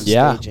I was next. in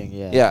Yeah. staging,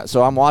 Yeah.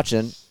 So I'm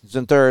watching. He was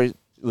in third.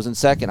 He was in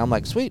second. I'm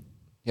like, sweet.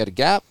 He had a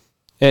gap.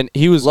 And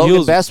he was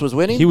Logan Best was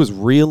winning. He was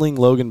reeling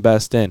Logan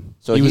Best in.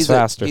 So he was he's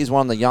faster. He's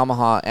one of the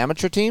Yamaha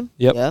amateur team,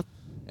 Yep. Yep.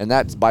 and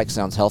that bike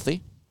sounds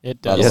healthy.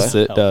 It By the does. Yes,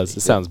 way. it does. It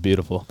sounds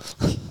beautiful.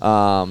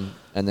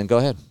 And then go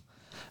ahead.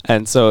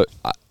 And so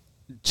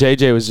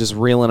JJ was just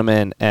reeling him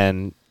in,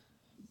 and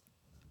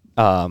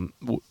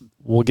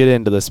we'll get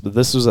into this, but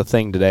this was a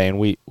thing today, and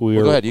we Well,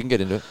 were go ahead. You can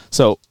get into it.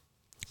 so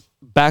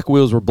back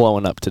wheels were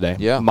blowing up today.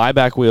 Yeah. My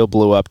back wheel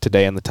blew up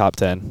today in the top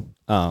 10.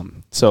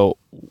 So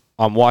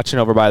I'm watching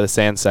over by the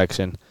sand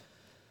section,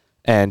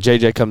 and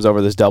JJ comes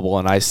over this double,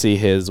 and I see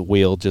his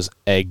wheel just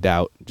egged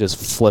out, just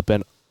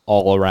flipping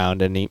all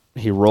around, and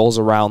he rolls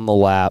around the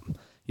lap.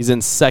 He's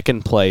in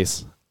second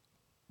place.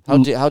 How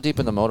deep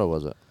in the moto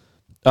was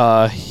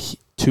it?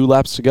 2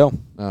 laps to go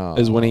Oh.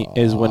 is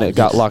when it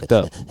got locked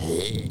up.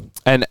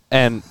 And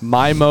and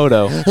my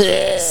moto,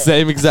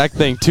 same exact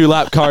thing.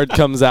 2-lap card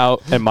comes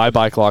out, and my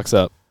bike locks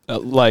up.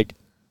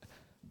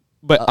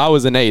 But I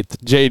was in 8th.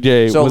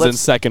 JJ So was in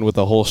let's- 2nd with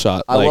a whole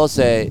shot. I will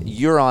say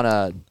you're on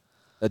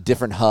a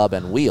different hub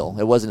and wheel.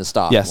 It wasn't a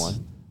stock Yes.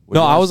 one. Were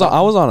No, you on I a was stock?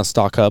 on a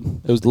stock hub.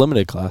 It was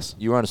limited class.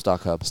 You were on a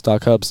stock hub.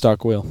 Stock hub,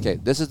 stock wheel. Okay,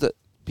 this is the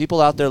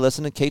people out there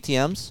listening to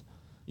KTMs.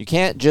 You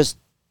can't just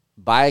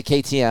buy a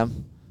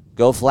KTM,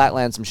 go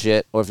flatland some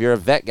shit, or if you're a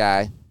vet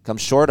guy, come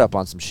short up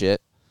on some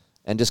shit,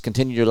 and just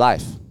continue your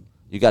life.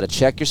 You got to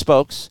check your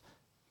spokes.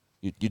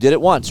 You did it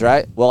once,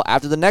 right? Well,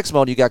 after the next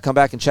mode, you got to come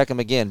back and check them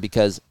again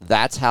because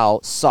that's how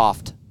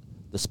soft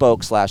the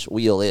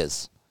spoke/wheel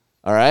is.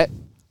 All right.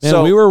 Man,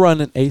 so we were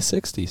running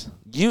A60s.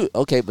 Here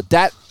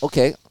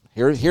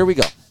we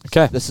go.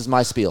 Okay. This is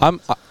my spiel. I'm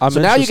so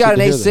now you got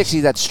an interested to hear this.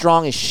 A60 that's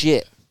strong as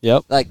shit.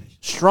 Yep. Like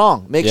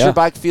strong, makes Yeah. your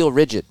bike feel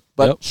rigid,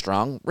 but Yep.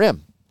 strong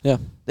rim. Yeah.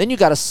 Then you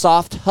got a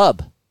soft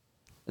hub,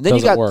 and then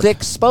you Doesn't got work.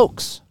 thick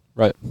spokes.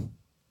 Right.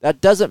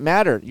 That doesn't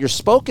matter. Your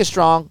spoke is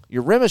strong,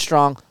 your rim is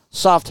strong,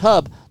 soft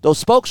hub. Those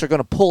spokes are going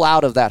to pull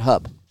out of that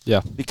hub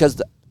Yeah.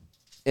 because,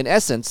 in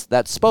essence,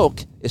 that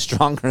spoke is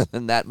stronger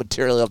than that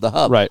material of the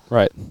hub. Right.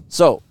 Right.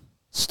 So,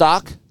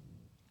 stock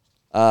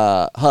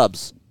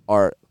hubs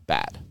are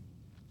bad.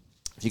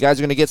 If you guys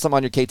are going to get some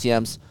on your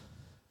KTMs,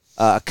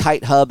 a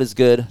kite hub is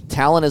good.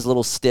 Talon is a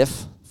little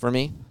stiff for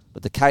me,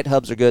 but the kite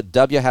hubs are good.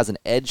 W has an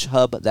edge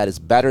hub that is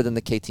better than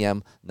the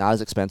KTM, not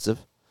as expensive.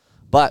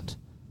 But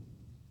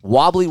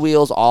wobbly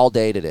wheels all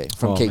day today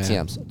from Oh,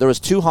 KTMs. There was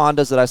 2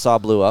 Hondas that I saw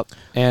blew up.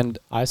 And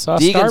I saw a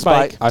Deegan's Star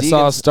bike- bike. I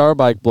saw a Deegan's- Star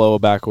bike blow a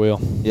back wheel.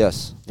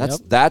 Yes,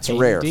 that's Yep.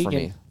 rare Deegan. for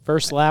me.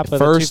 First lap of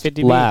First the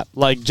 250B. lap.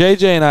 Like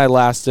JJ and I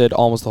lasted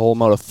almost the whole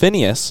moto.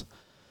 Phineas,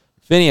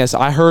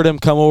 I heard him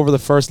come over the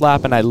first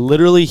lap, and I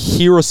literally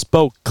hear a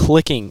spoke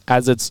clicking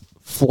as it's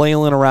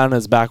flailing around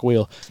his back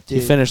wheel. He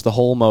Dude. finished the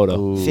whole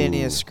moto.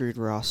 Phineas screwed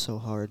Ross so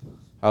hard.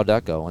 How'd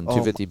that go on Oh,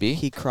 250B?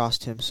 He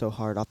crossed him so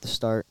hard off the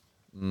start.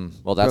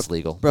 Well, that's Broke-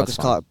 legal. Broke That's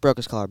his fine. broke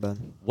his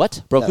collarbone.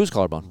 What? Broke Yeah. whose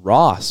collarbone?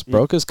 Ross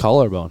broke his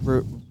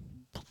collarbone.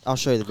 I'll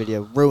show you the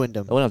video. Ruined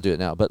him. I wouldn't do it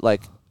now, but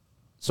like,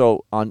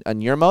 so on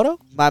your moto,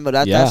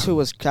 That's who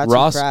was that's who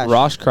Ross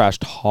crashed.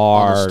 crashed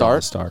hard On the on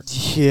the start?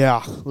 start.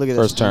 Yeah, look at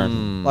First this.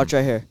 turn. Watch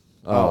right here.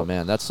 oh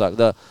man, that sucked.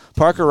 The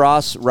Parker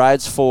Ross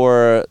rides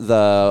for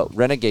the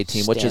Renegade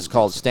team, which Stan is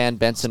called Stan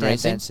Benson Stan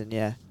Racing. Benson,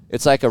 yeah.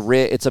 It's like a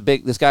rig. It's a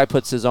big. This guy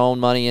puts his own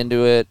money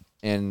into it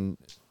and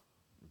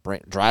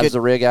drives Good.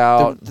 the rig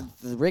out.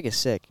 The rig is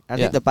sick. I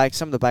Yeah. think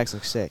some of the bikes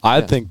look sick. I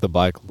Yeah. think the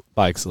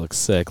bikes look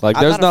sick. Like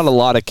I'm there's not not a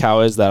lot of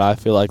cowies that I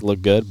feel like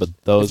look good, but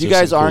those. If you are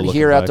guys some cool aren't looking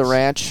here at the bikes.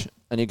 ranch,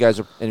 and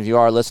if you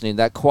are listening,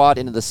 that quad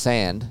into the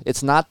sand,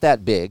 it's not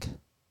that big,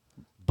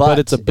 but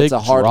it's a big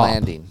hard drop.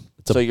 landing.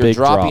 It's a so you're big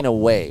dropping drop.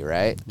 away,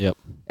 right? Yep.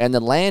 And the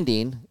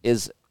landing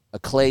is a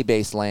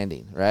clay-based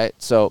landing, right?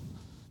 So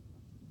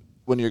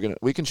when you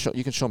can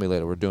show me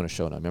later. We're doing a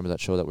show now. Remember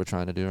that show that we're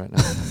trying to do right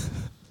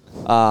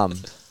now?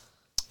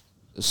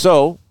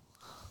 So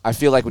I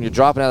feel like when you're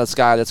dropping out of the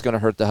sky, that's going to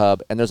hurt the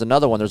hub. And there's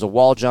another one. There's a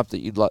wall jump that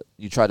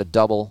you try to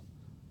double.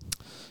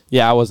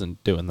 Yeah, I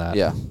wasn't doing that.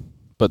 Yeah,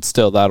 But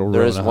still, that'll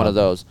there ruin is a one hub. of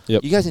those.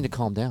 Yep. You guys need to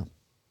calm down.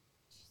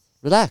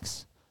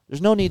 Relax.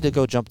 There's no need to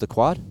go jump the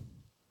quad.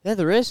 Yeah,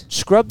 there is.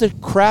 Scrub the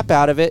crap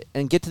out of it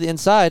and get to the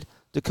inside.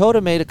 Dakota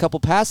made a couple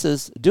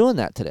passes doing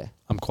that today.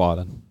 I'm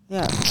quadding.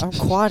 Yeah, I'm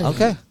quadding.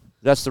 Okay.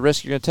 That's the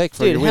risk you're going to take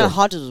for Dude, your Hannah wheel.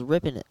 Hodges was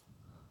ripping it.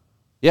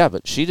 Yeah,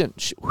 but she didn't.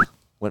 She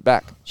went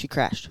back. She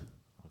crashed.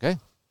 Okay.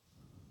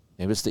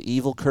 Maybe it's the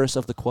evil curse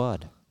of the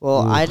quad.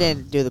 Well, Ooh. I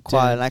didn't do the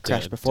quad, and I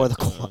crashed before the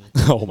quad.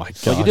 Oh my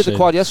god! Well, you did the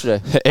quad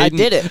yesterday. I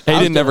did it. I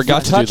was Aiden never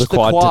got to do Touched the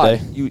quad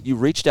today. You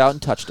reached out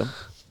and touched him.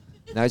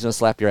 Now he's going to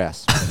slap your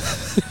ass.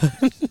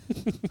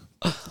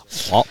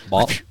 Bop,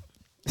 bop.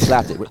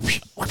 Slapped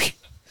it.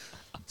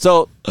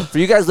 So, for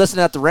you guys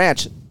listening at the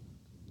ranch,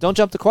 don't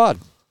jump the quad.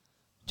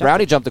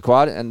 Brownie jumped the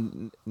quad,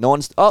 and no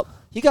one's... Oh,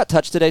 he got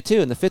touched today,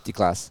 too, in the 50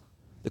 class.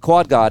 The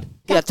quad god.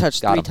 He got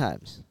touched Got 3 him.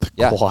 times.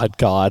 Yeah, Quad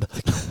god.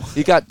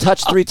 he got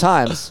touched 3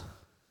 times.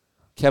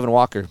 Kevin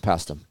Walker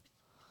passed him.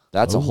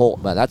 That's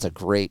that's a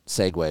great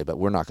segue, but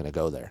we're not going to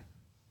go there.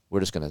 We're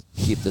just going to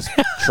keep this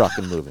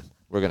trucking moving.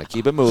 We're going to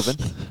keep it moving.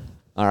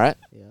 All right?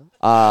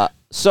 Yeah.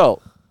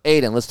 So,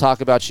 Aiden, let's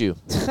talk about you.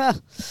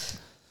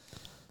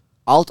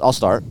 I'll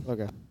start.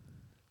 Okay.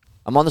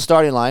 I'm on the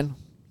starting line.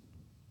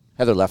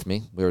 Heather left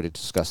me. We already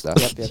discussed that.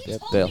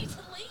 Yep. Bill.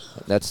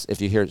 That's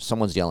if you hear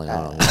someone's yelling.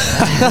 I don't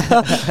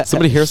know.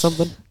 Somebody hear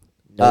something?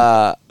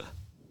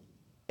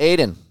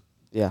 Aiden,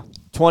 Yeah.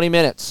 20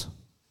 minutes,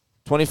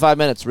 25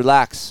 minutes.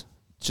 Relax.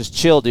 Just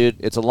chill, dude.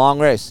 It's a long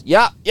race.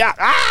 Yeah.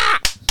 Ah!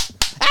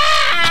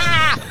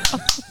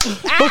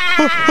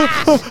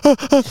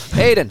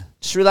 Aiden,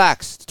 just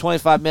relax. It's a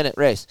 25-minute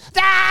race.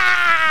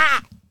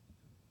 Ah!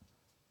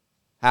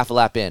 Half a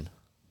lap in.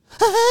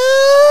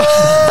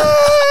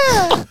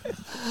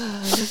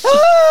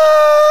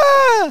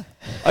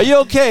 Are you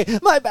okay?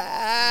 My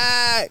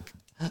back.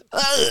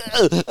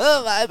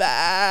 My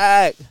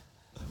back.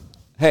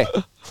 Hey,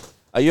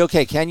 are you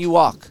okay? Can you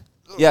walk?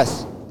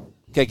 Yes.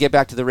 Okay, get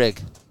back to the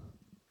rig.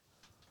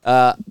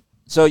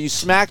 So you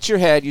smacked your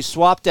head. You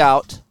swapped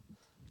out.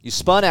 You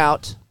spun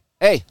out.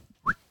 Hey,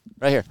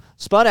 right here.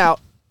 Spun out.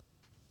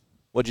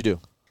 What'd you do?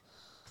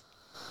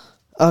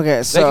 Okay,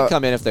 They so can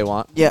come in if they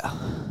want. yeah.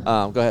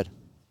 Go ahead.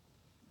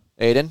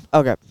 Aiden?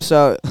 Okay,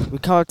 so we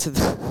come up to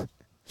the.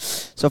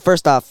 So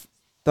first off,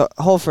 the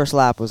whole first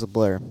lap was a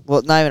blur.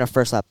 Well, not even a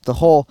first lap. The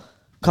whole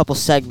couple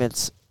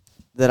segments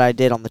that I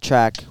did on the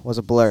track was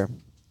a blur.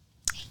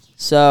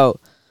 So,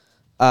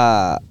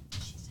 the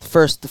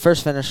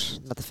first finish,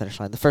 not the finish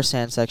line, the first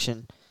sand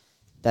section,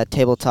 that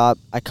tabletop.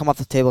 I come off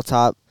the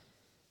tabletop,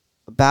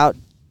 about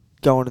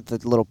going to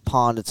the little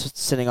pond that's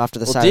sitting off to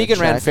the side of the Deegan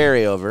ran track.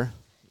 Ferry over.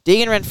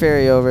 Deegan ran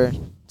Ferry over.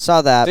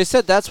 Saw that. They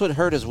said that's what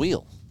hurt his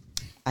wheel.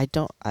 I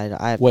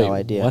have Wait, no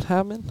idea. what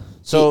happened?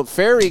 So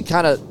Ferry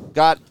kind of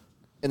got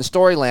in the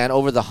storyline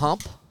over the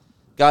hump,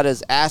 got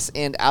his ass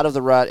end out of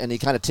the rut, and he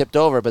kind of tipped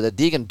over. But the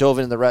Deegan dove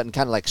in the rut and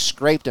kind of like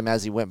scraped him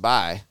as he went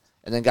by,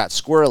 and then got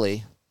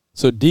squirrely.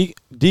 So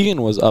Deegan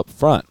was up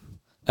front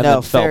and No,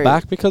 then fell Ferry-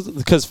 back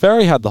because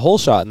Ferry had the whole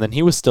shot, and then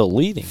he was still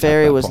leading. at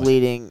Ferry that was point.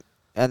 leading,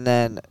 and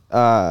then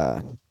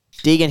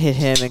Deegan hit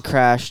him and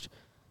crashed,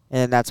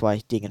 and that's why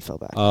Deegan fell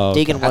back. Oh,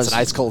 okay. Deegan That's was an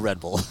ice cold Red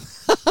Bull.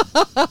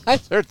 I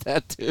heard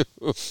that too.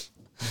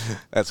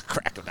 That's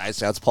crack of ice.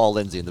 That's Paul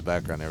Lindsay in the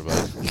background,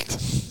 everybody.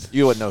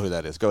 You wouldn't know who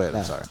that is. Go ahead.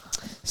 I'm No. sorry.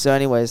 So,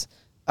 anyways,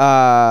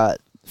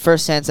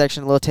 first sand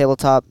section, little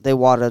tabletop. They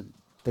watered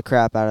the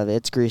crap out of it.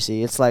 It's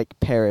greasy. It's like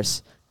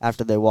Paris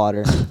after they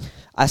water.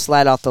 I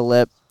slide off the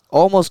lip,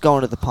 almost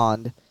going to the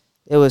pond.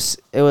 It was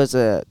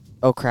a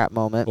oh crap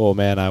moment. Oh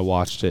man, I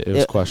watched it. It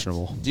was It-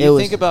 questionable. Do you It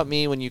think was- about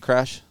me when you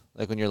crash?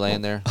 Like when you're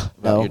laying there? About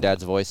No. your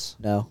dad's voice?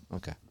 No.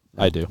 Okay.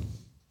 I do.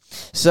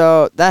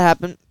 So that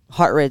happened.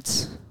 Heart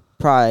rate's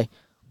probably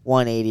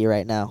 180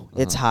 right now.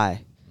 It's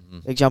high.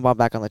 Mhm. Big jump on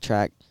back on the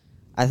track.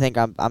 I think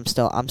I'm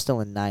still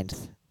in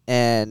ninth,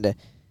 and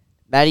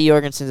Maddie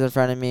Jorgensen's in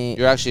front of me.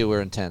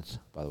 We're in 10th,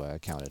 by the way. I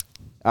counted.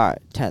 All right,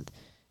 10th,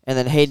 and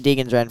then Hayden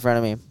Deegan's right in front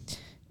of me,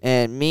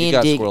 and You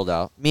got me squirreled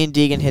out. and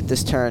Deegan hit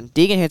this turn.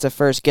 Deegan hits it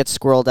first, gets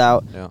squirreled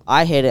out. Yeah.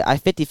 I hit it. I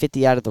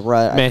 50-50 out of the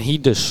rut. Man, he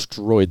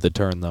destroyed the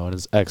turn though, and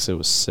his exit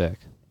was sick.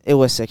 It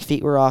was sick.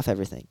 Feet were off,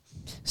 everything.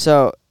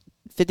 So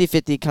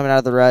 50-50 coming out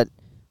of the rut.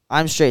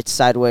 I'm straight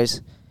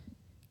sideways.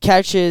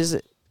 Catches,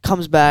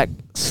 comes back,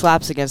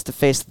 slaps against the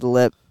face of the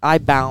lip. I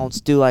bounce,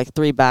 do like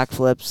 3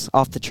 backflips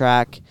off the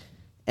track,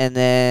 and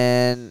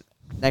then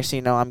next thing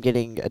you know, I'm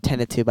getting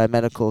attended to by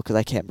medical because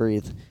I can't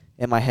breathe.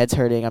 And my head's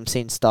hurting. I'm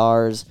seeing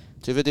stars.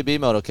 250B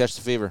moto, catch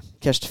the fever.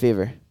 Catch the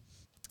fever.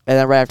 And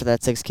then right after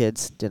that, 6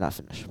 kids did not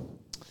finish.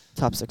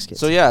 Top 6 kids.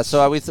 So yeah,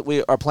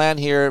 we our plan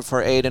here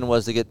for Aiden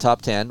was to get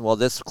top 10. Well,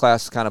 this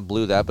class kind of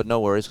blew that, but no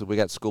worries because we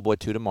got Schoolboy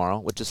 2 tomorrow,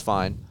 which is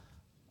fine.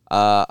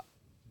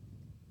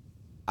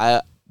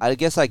 I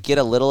guess I get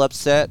a little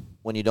upset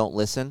when you don't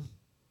listen.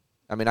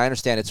 I mean, I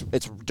understand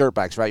it's dirt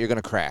bikes, right? You're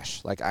going to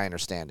crash. Like, I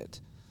understand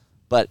it.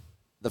 But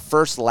the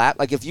first lap,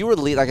 like if you were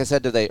like I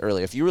said today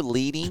earlier, if you were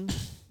leading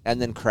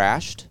and then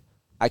crashed,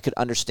 I could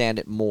understand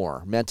it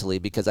more mentally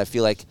because I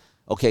feel like,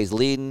 okay, he's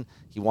leading,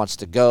 he wants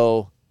to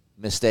go,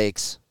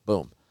 mistakes,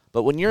 boom.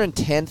 But when you're in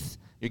 10th,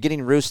 you're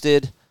getting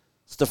roosted.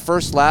 It's the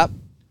first lap.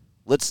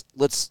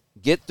 Let's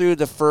get through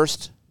the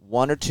first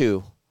 1 or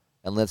 2,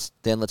 and let's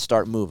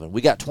start moving.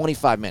 We got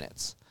 25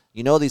 minutes.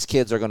 You know these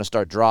kids are going to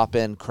start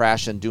dropping,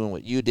 crashing, doing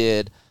what you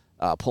did,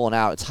 pulling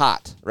out. It's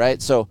hot,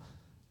 right? So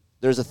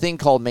there's a thing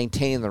called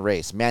maintaining the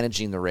race,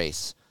 managing the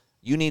race.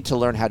 You need to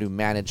learn how to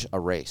manage a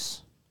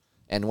race.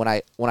 And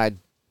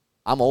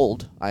I'm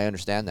old, I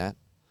understand that,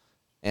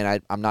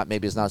 and I'm not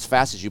maybe it's not as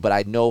fast as you, but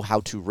I know how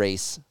to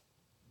race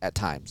at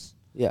times.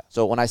 yeah.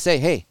 So when I say,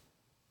 hey,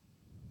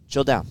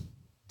 chill down,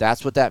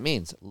 that's what that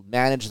means.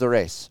 Manage the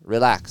race.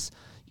 Relax.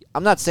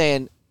 I'm not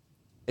saying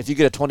if you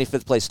get a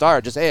 25th place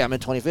start, just, hey, I'm in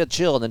 25th,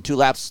 chill, and then 2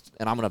 laps,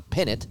 and I'm going to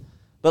pin it.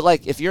 But,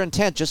 like, if you're in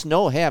 10th, just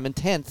know, hey, I'm in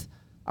 10th.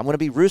 I'm going to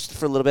be roosted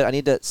for a little bit. I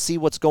need to see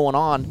what's going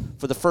on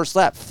for the first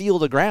lap. Feel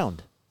the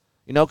ground.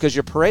 You know, because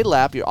your parade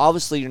lap,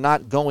 you're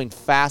not going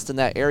fast in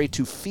that area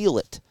to feel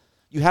it.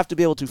 You have to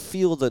be able to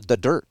feel the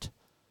dirt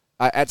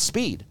at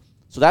speed.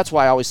 So that's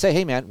why I always say,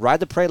 hey, man, ride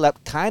the parade lap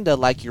kind of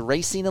like you're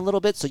racing a little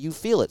bit so you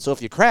feel it. So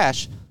if you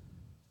crash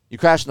in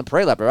the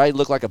parade lap, right? You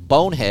look like a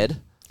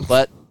bonehead,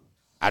 but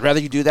I'd rather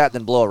you do that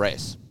than blow a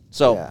race.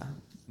 So Yeah.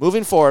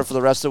 moving forward for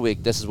the rest of the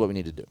week, this is what we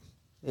need to do.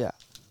 Yeah.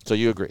 So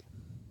you agree?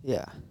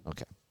 Yeah.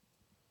 Okay.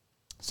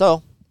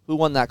 So who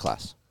won that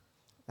class?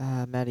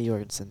 Maddie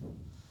Jorgensen.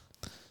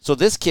 So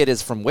this kid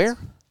is from where?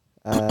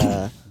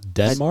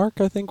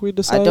 Denmark, I think we I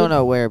decided. don't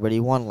know where, but he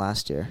won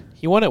last year.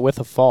 He won it with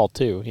a fall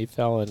too. He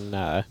fell in.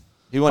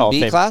 He won Hall of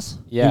B Fame. class?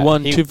 Yeah, he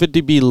won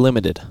 250B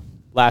limited.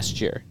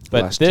 last year,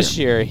 but Last this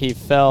year he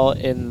fell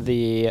in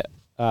the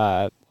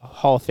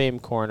Hall of Fame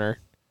corner,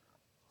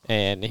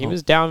 and he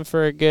was down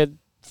for a good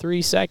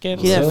 3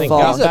 seconds. He didn't and then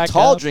fall. got He's a back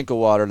tall up. drink of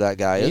water, that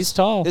guy is. He's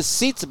tall. His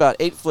seat's about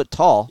 8 foot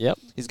tall. Yep.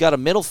 He's got a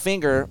middle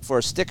finger for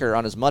a sticker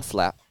on his mud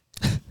flap.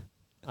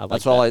 I like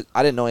That's that. all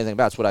I didn't know anything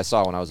about. That's what I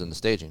saw when I was in the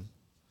staging.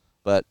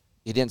 But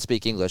he didn't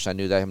speak English. I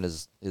knew that him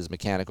and his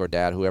mechanic or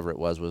dad, whoever it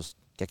was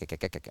I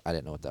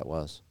didn't know what that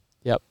was.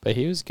 Yep, but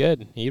he was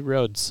good. He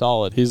rode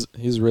solid.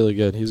 He's really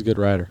good. He's a good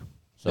rider.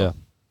 So,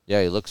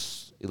 yeah, he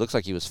looks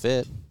like he was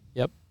fit.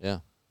 Yep. Yeah.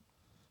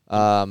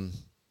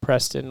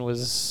 Preston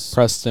was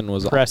Pressing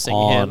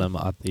on him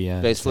at the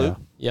end. Base fluke?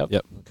 Yep.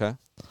 Yep. Okay.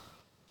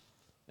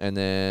 And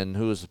then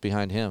who was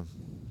behind him?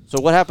 So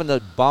what happened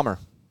to Bomber?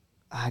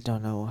 I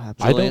don't know what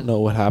happened. I don't know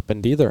what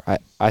happened either.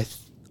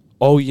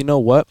 Oh, you know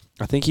what?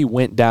 I think he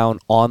went down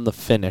on the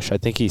finish. I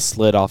think he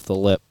slid off the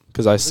lip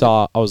because I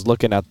was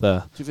looking at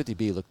the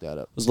 250B, look that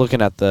up. was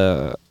looking at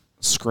the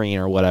screen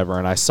or whatever,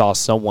 and I saw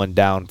someone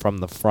down from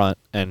the front,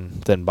 and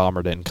then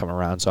Bomber didn't come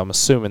around. So I'm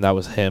assuming that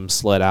was him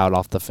slid out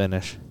off the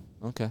finish.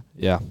 Okay.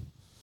 Yeah.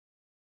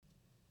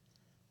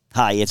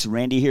 Hi, it's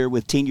Randy here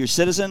with Teen Your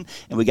Citizen,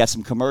 and we got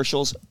some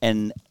commercials.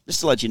 And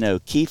just to let you know,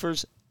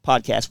 Kiefer's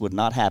podcast would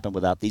not happen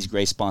without these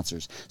great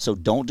sponsors. So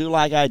don't do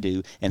like I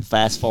do and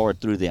fast forward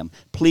through them.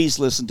 Please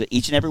listen to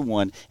each and every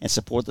one and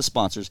support the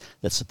sponsors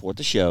that support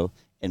the show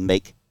and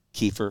make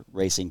Kiefer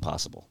Racing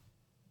possible.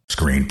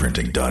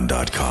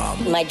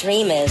 ScreenPrintingDone.com. My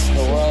dream is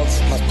the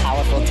world's most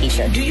powerful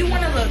t-shirt. Do you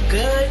want to look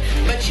good,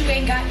 but you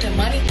ain't got the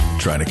money?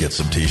 Trying to get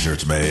some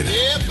t-shirts made?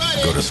 Yeah,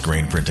 buddy. Go to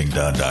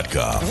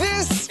ScreenPrintingDone.com.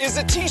 This is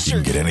a t-shirt. You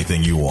can get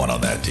anything you want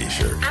on that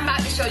t-shirt. I'm about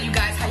to show you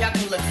guys how y'all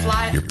can look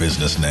fly. Your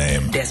business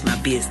name. That's my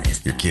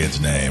business. Your kid's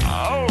name.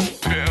 Oh,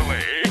 Billy.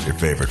 Your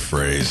favorite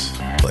phrase,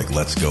 like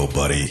 "Let's go,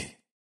 buddy,"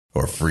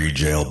 or "Free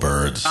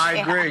jailbirds." I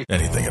agree.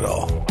 Anything at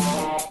all.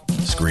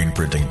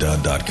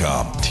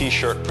 ScreenPrintingDone.com.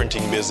 T-shirt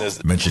printing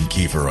business. Mention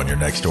Kiefer on your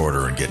next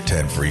order and get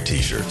 10 free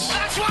t-shirts.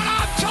 That's what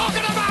I'm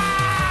talking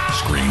about!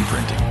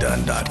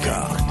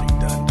 ScreenPrintingDone.com.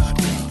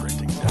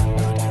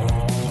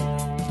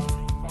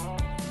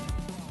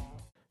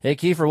 Hey,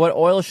 Kiefer, what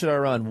oil should I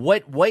run?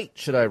 What weight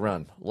should I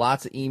run?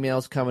 Lots of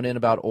emails coming in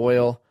about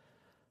oil.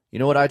 You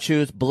know what I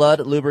choose?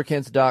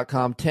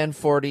 BloodLubricants.com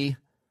 1040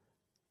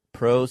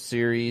 Pro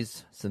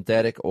Series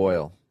synthetic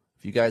oil.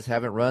 If you guys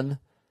haven't run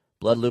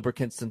Blood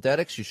Lubricants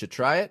Synthetics, you should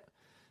try it.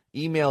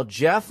 Email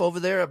Jeff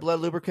over there at Blood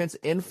Lubricants,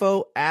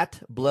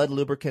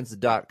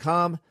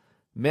 info@bloodlubricants.com.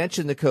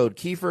 Mention the code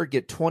Kiefer,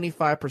 get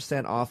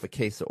 25% off a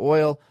case of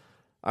oil.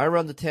 I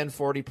run the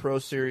 1040 Pro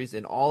Series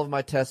in all of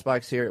my test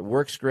bikes here. It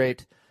works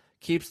great.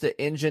 Keeps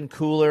the engine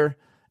cooler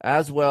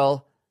as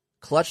well.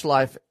 Clutch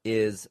life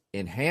is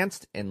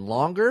enhanced and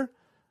longer.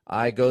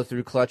 I go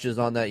through clutches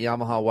on that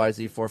Yamaha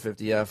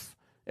YZ450F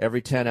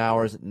every 10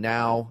 hours.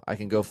 Now I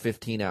can go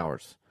 15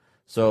 hours.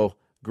 So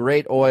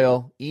great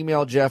oil.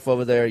 Email Jeff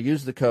over there.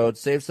 Use the code.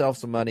 Save yourself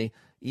some money.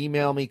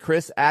 Email me,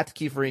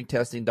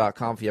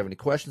 Chris@KieferInkTesting.com if you have any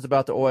questions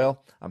about the oil.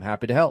 I'm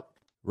happy to help.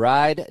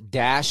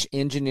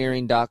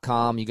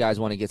 Ride-engineering.com. You guys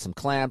want to get some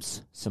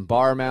clamps, some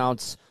bar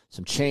mounts,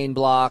 some chain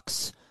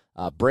blocks,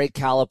 brake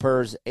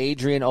calipers.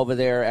 Adrian over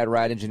there at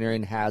Ride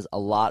Engineering has a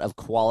lot of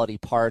quality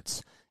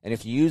parts. And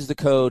if you use the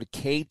code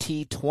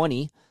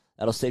KT20,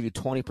 that'll save you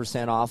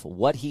 20% off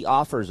what he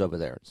offers over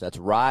there. So that's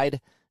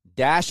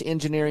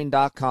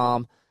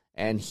ride-engineering.com.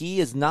 And he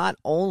is not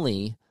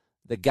only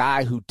the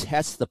guy who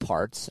tests the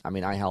parts, I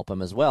mean, I help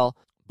him as well,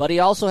 but he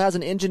also has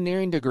an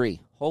engineering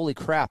degree. Holy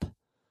crap.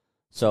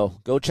 So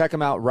go check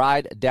him out,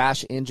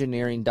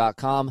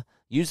 ride-engineering.com.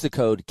 Use the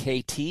code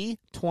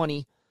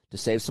KT20 to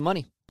save some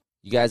money.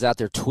 You guys out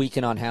there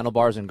tweaking on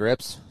handlebars and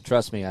grips?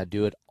 Trust me, I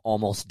do it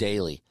almost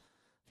daily. If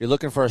you're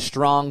looking for a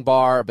strong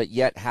bar but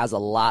yet has a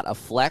lot of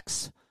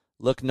flex,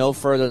 look no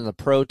further than the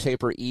Pro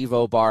Taper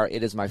Evo bar.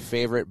 It is my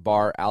favorite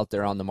bar out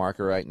there on the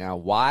market right now.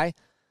 Why?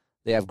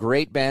 They have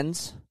great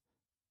bends.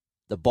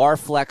 The bar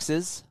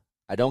flexes.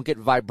 I don't get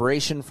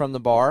vibration from the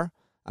bar.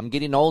 I'm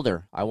getting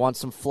older. I want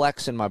some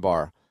flex in my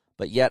bar,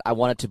 but yet I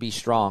want it to be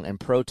strong. And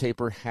Pro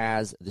Taper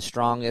has the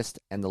strongest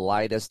and the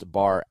lightest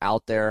bar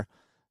out there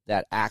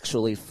that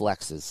actually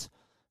flexes.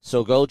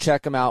 So go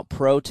check them out,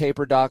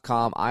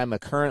 protaper.com. I'm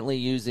currently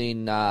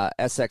using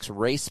SX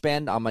Race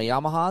Bend on my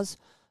Yamahas.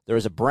 There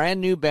is a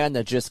brand new bend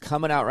that's just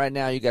coming out right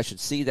now. You guys should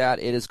see that.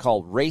 It is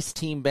called Race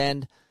Team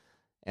Bend.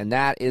 And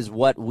that is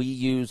what we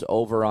use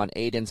over on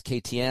Aiden's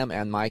KTM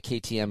and my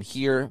KTM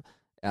here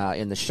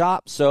in the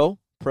shop. So,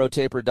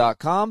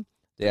 protaper.com.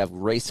 They have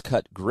race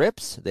cut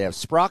grips. They have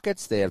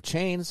sprockets. They have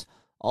chains.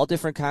 All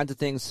different kinds of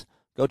things.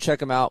 Go check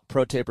them out,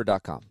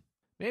 protaper.com.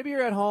 Maybe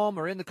you're at home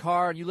or in the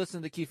car and you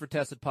listen to the Kiefer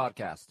Tested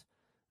podcast.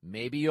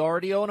 Maybe you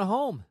already own a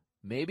home.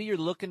 Maybe you're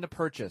looking to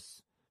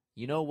purchase.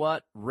 You know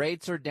what?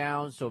 Rates are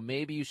down, so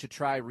maybe you should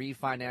try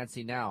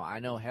refinancing now. I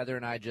know Heather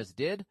and I just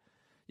did.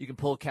 You can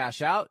pull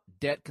cash out,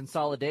 debt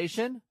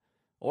consolidation,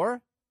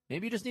 or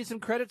maybe you just need some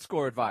credit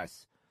score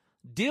advice.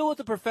 Deal with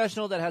a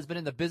professional that has been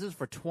in the business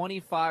for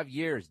 25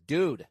 years.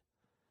 Dude.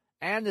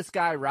 And this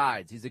guy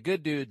rides. He's a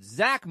good dude.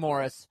 Zach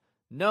Morris.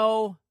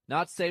 No,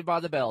 not Saved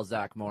by the Bell,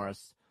 Zach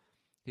Morris.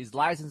 He's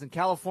licensed in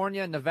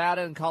California,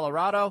 Nevada, and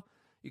Colorado.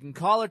 You can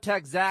call or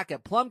text Zach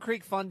at Plum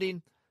Creek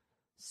Funding,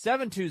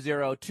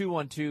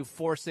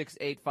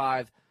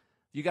 720-212-4685.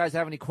 If you guys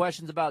have any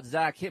questions about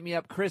Zach, hit me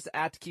up,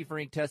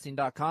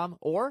 Chris@KieferInkTesting.com,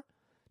 or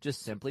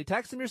just simply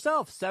text him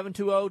yourself,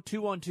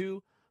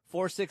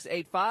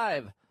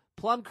 720-212-4685.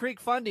 Plum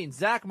Creek Funding,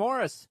 Zach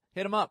Morris.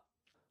 Hit him up.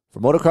 For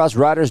motocross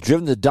riders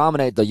driven to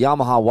dominate, the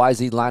Yamaha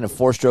YZ line of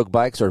four-stroke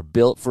bikes are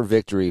built for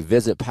victory.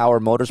 Visit Power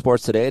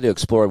Motorsports today to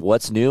explore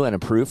what's new and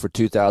improved for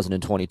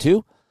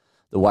 2022.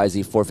 The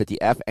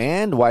YZ450F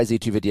and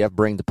YZ250F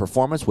bring the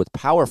performance with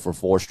powerful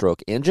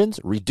four-stroke engines,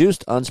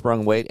 reduced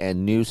unsprung weight,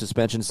 and new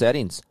suspension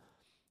settings.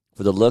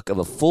 For the look of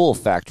a full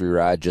factory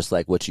ride, just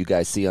like what you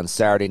guys see on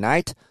Saturday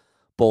night,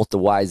 both the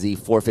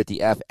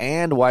YZ450F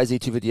and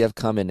YZ250F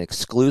come in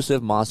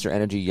exclusive Monster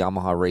Energy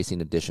Yamaha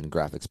Racing Edition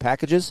graphics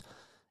packages,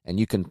 and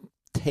you can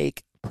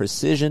take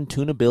precision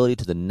tunability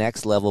to the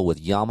next level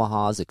with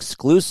Yamaha's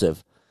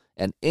exclusive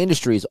and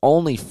industry's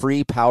only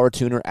free Power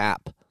Tuner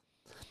app.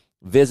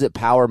 Visit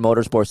Power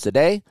Motorsports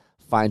today,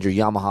 find your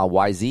Yamaha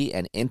YZ,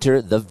 and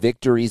enter the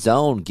victory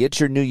zone.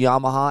 Get your new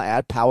Yamaha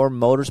at Power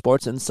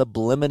Motorsports in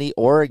Sublimity,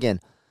 Oregon.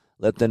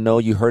 Let them know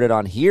you heard it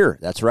on here.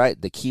 That's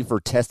right, the Kiefer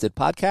Tested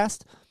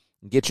Podcast.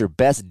 Get your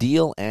best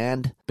deal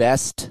and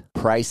best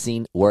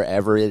pricing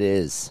wherever it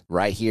is.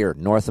 Right here,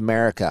 North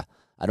America.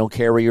 I don't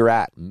care where you're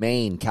at.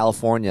 Maine,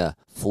 California,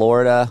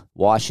 Florida,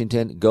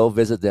 Washington. Go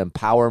visit them,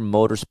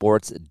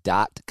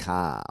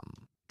 powermotorsports.com.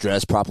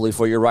 Dress properly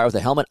for your ride with a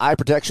helmet, eye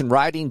protection,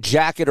 riding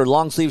jacket, or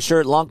long sleeve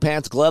shirt, long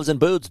pants, gloves,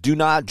 and boots. Do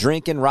not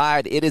drink and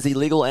ride. It is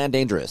illegal and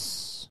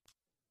dangerous.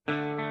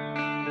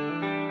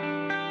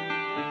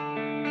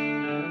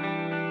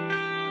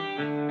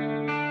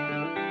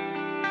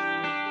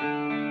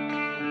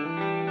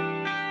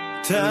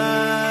 Time,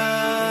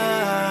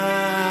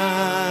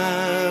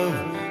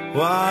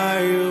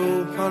 why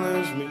you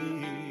punish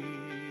me?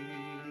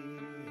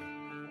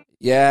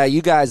 Yeah,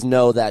 you guys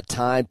know that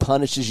time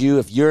punishes you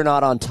if you're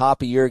not on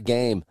top of your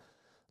game.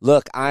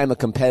 Look, I'm a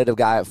competitive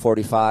guy at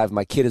 45.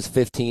 My kid is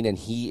 15, and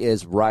he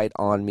is right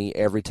on me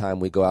every time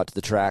we go out to the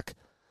track.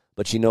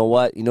 But you know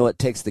what? You know what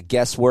takes the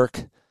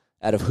guesswork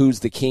out of who's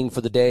the king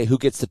for the day, who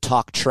gets to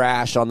talk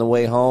trash on the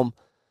way home?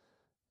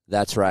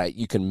 That's right.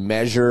 You can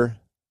measure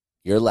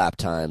your lap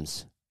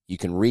times. You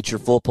can reach your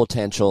full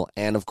potential.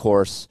 And, of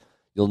course,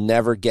 you'll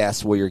never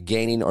guess where you're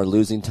gaining or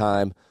losing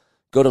time.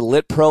 Go to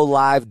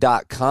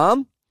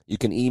litprolive.com. You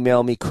can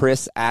email me,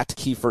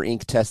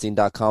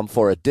 chris@KieferInkTesting.com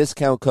for a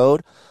discount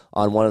code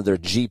on one of their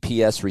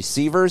GPS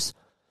receivers.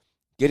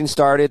 Getting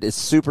started is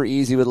super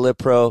easy with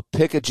LitPro.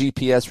 Pick a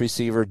GPS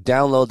receiver,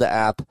 download the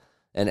app,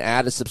 and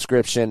add a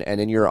subscription, and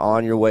then you're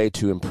on your way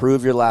to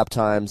improve your lap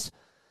times,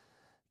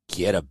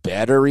 get a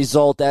better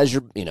result as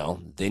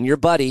than your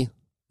buddy.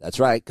 That's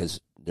right,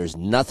 because there's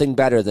nothing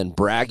better than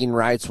bragging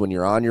rights when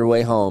you're on your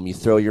way home. You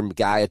throw your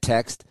guy a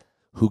text,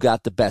 who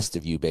got the best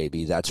of you,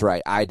 baby? That's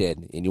right, I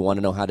did. And you want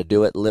to know how to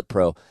do it?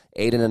 LitPro.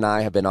 Aiden and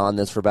I have been on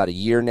this for about a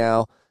year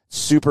now.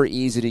 Super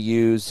easy to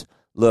use.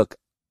 Look,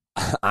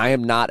 I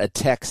am not a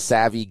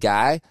tech-savvy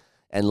guy,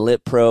 and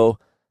LitPro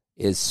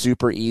is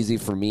super easy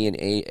for me and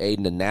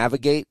Aiden to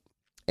navigate,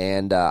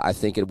 and I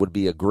think it would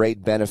be a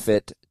great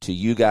benefit to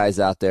you guys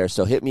out there.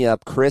 So hit me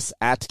up,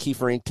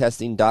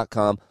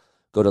 chris@KieferInkTesting.com.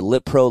 Go to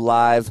LitPro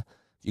Live. If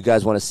you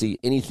guys want to see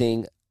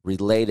anything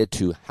related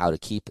to how to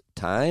keep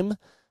time,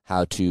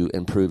 how to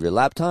improve your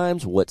lap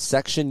times, what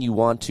section you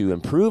want to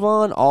improve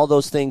on, all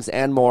those things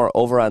and more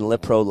over on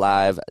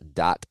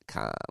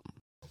litprolive.com.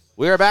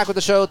 We are back with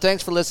the show.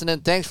 Thanks for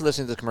listening. Thanks for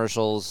listening to the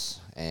commercials.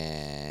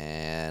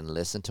 And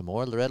listen to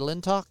more Loretta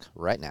Lynn talk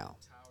right now.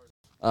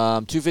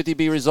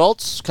 250B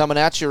results coming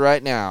at you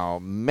right now.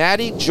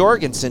 Matty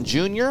Jorgensen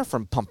Jr.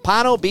 from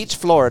Pompano Beach,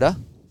 Florida.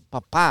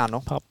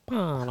 Pompano.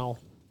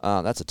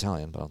 That's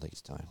Italian, but I don't think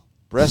he's Italian.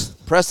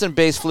 Preston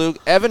Baseflug.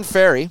 Evan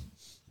Ferry.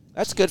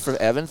 That's good for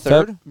Evan,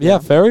 third.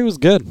 Ferry was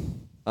good.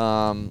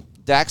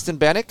 Daxton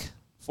Bennick,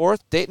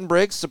 fourth. Dayton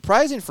Briggs.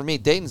 Surprising for me,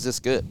 Dayton's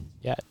this good.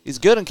 Yeah. He's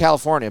good in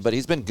California, but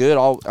he's been good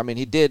all. I mean,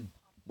 he did.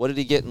 What did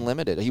he get in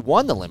limited? He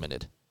won the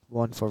limited.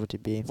 Won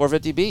 450B.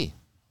 450B.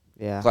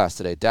 Yeah. Class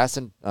today.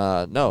 Dayton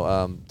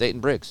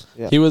Briggs.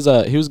 Yeah. He was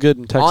good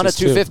in Texas on a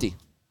 250. Too.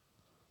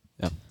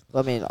 Yeah.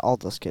 Well, I mean, all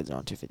those kids are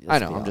on 250. I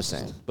know. I'm just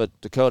saying. But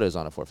Dakota is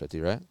on a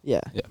 450, right?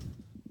 Yeah. Yeah.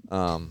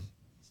 All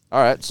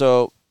right.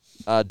 So.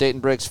 Dayton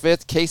Briggs,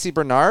 5th. Casey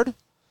Bernard,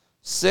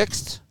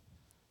 6th.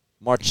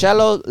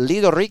 Marcello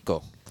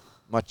Lidorico.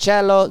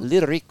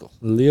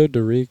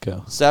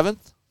 7th.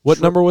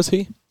 What number was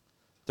he?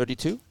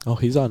 32. Oh,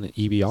 he's on an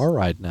EBR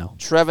ride now.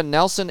 Trevin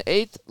Nelson,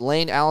 8th.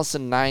 Lane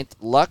Allison, 9th.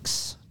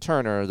 Lux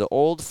Turner, the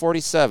old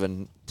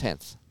 47,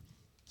 10th.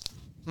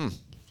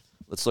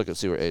 Let's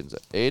see where Aiden's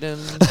at. Aiden.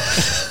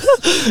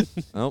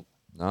 Nope,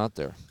 not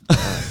there.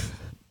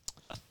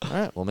 All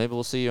right. Well, maybe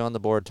we'll see you on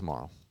the board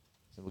tomorrow.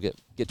 We'll get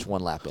you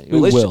one lap in. We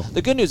will.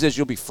 The good news is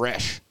you'll be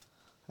fresh.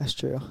 That's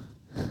true.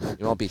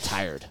 You won't be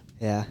tired.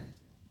 Yeah.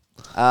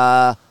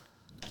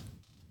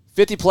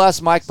 50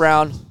 plus. Mike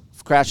Brown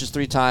crashes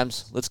 3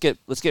 times. Let's get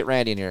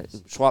Randy in here.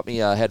 Swap me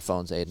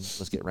headphones, Aiden.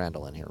 Let's get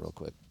Randall in here real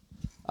quick.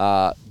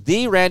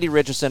 The Randy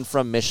Richardson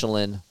from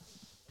Michelin.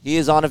 He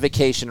is on a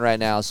vacation right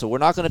now, so we're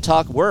not going to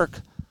talk work.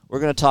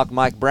 We're going to talk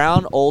Mike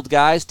Brown, old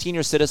guys,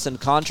 senior citizen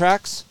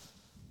contracts.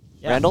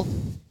 Yeah. Randall,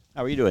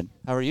 how are you doing?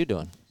 How are you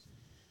doing?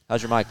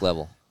 How's your mic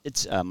level?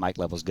 It's mic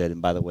level's good,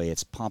 and by the way,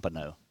 it's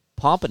Pompano.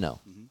 Pompano.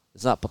 Mm-hmm.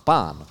 It's not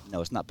Papano.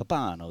 No, it's not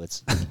Papano.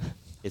 It's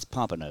It's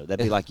Pompano.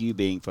 That'd be like you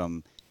being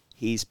from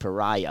He's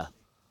Pariah,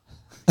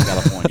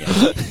 California.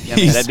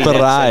 He's that'd be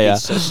Pariah.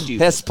 so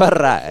stupid. His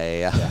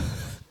pariah. Yeah.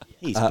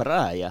 He's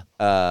Pariah.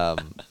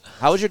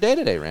 How was your day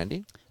today,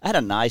 Randy? I had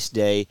a nice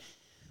day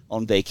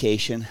on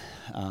vacation,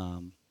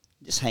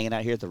 just hanging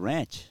out here at the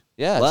ranch.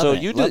 Yeah, Loving so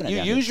it, you loving it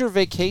down use here. your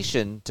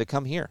vacation to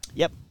come here.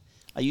 Yep.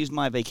 I used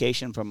my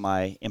vacation from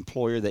my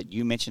employer that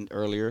you mentioned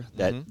earlier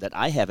that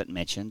I haven't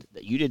mentioned,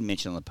 that you didn't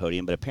mention on the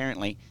podium, but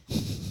apparently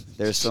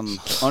there's some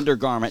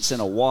undergarments in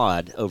a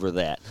wad over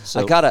that. So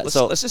I gotta-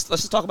 let's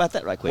just talk about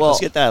that right quick. Well,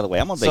 Let's get that out of the way.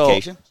 I'm on so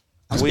vacation.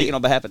 I'm speaking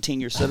on behalf of Teen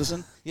Year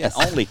Citizen, Yes.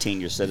 and only Teen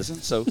Year Citizen.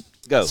 So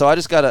go. So I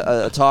just got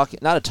a talk,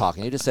 not a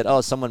talking. You just said,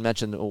 "Oh, someone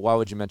mentioned. Well, why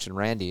would you mention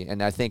Randy?"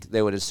 And I think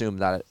they would assume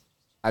that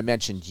I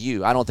mentioned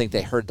you. I don't think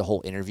they heard the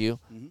whole interview.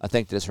 I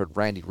think they just heard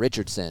Randy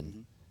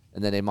Richardson,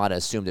 and then they might have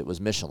assumed it was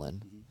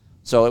Michelin.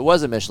 So it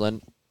wasn't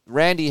Michelin.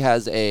 Randy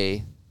has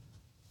a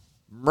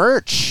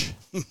merch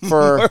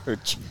for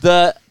Merch.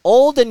 the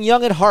old and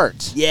young at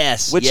heart.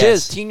 Yes, which yes.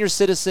 is Teen Year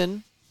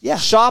Citizen. Yeah.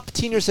 Shop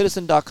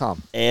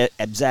teenyearcitizen.com.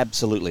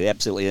 Absolutely,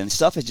 absolutely, and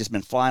stuff has just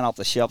been flying off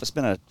the shelf. It's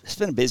been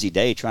a busy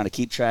day trying to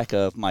keep track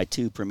of my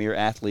 2 premier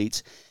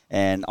athletes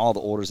and all the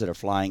orders that are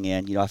flying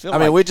in. You know, I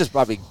mean, we just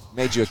probably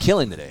made you a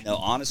killing today. No,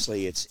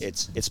 honestly,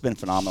 it's been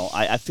phenomenal.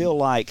 I feel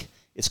like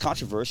it's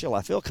controversial.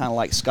 I feel kind of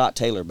like Scott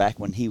Taylor back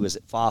when he was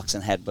at Fox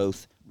and had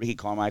both Ricky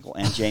Carmichael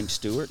and James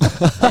Stewart.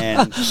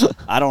 And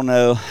I don't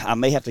know. I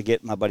may have to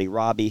get my buddy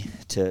Robbie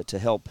to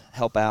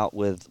help out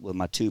with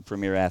my 2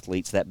 premier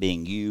athletes, that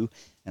being you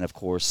and, of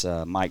course,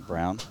 Mike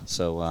Brown.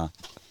 So,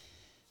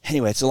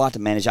 anyway, it's a lot to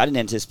manage. I didn't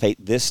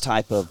anticipate this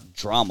type of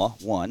drama,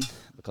 one,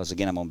 because,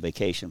 again, I'm on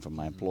vacation from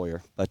my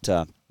employer. But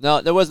no,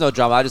 there was no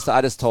drama. I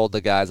just told the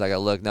guys, I go,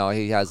 look, no,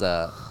 he has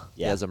a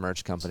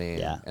merch company.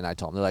 Yeah. And I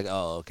told him, they're like,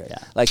 oh, okay. Yeah.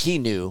 Like he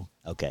knew.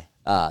 Okay.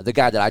 The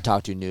guy that I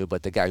talked to knew,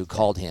 but the guy who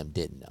called him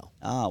didn't know.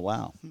 Oh,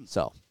 wow.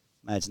 So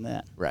Imagine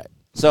that. right.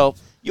 So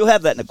you'll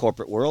have that in the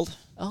corporate world.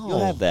 Oh,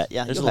 you'll have that.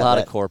 Yeah, there's a you'll have lot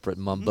that. of corporate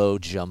mumbo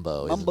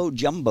jumbo. Mumbo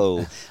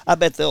jumbo. I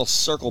bet they'll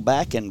circle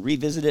back and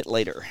revisit it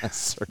later.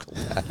 Circle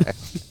back.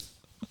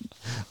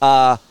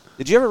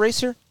 Did you ever race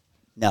here?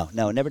 No,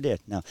 never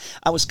did. No,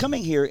 I was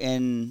coming here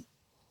in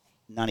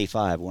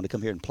 '95. I wanted to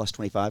come here in plus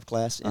 25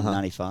 class in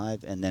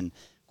 '95, and then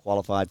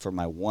qualified for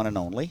my one and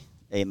only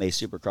AMA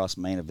Supercross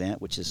main event,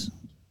 which is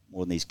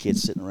more than these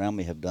kids sitting around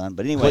me have done.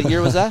 But anyway, What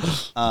year was that?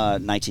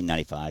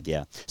 1995.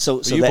 Yeah. So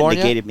you that born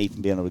negated me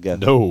from being able to go.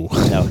 No.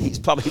 No, he's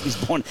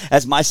born,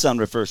 as my son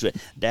refers to it,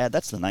 Dad,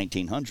 that's the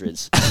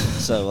 1900s.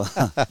 So,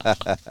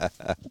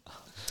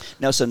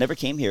 no, so never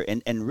came here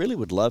and really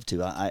would love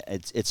to.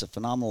 It's a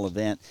phenomenal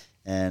event,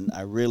 and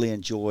I really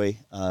enjoy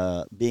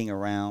being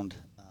around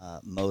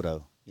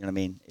moto. You know what I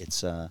mean?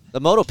 It's The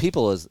moto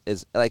people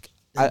is like,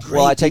 I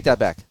great take that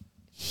back.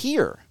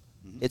 Here,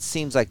 it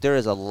seems like there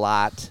is a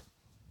lot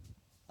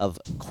of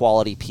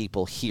quality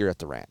people here at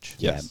the ranch.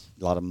 Yes.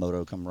 a lot of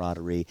moto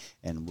camaraderie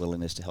and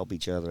willingness to help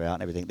each other out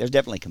and everything. There's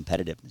definitely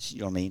competitiveness. You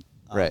know what I mean?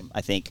 Right.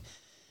 I think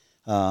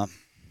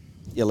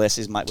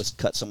Ulysses might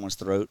cut someone's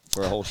throat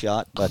for a whole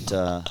shot, but you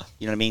know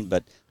what I mean?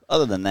 But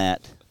other than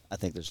that, I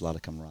think there's a lot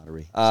of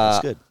camaraderie. So it's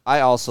good. I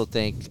also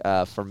think,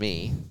 for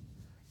me,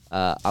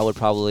 I would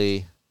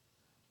probably,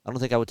 I don't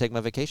think I would take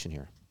my vacation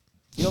here.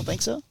 You don't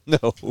think so?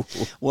 No.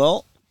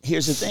 Well,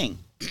 here's the thing.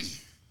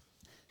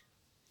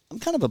 I'm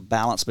kind of a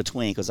balance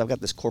between, because I've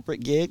got this corporate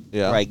gig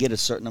where I get a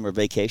certain number of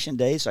vacation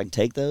days, so I can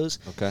take those.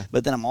 Okay.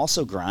 But then I'm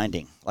also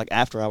grinding. Like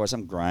after hours,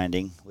 I'm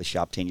grinding with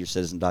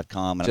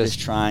ShopTeenYourCitizen.com, and I'm Just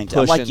just trying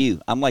to. I'm like pushing.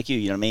 you. I'm like you.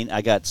 You know what I mean?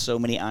 I got so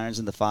many irons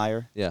in the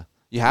fire. Yeah.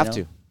 You have know?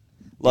 to.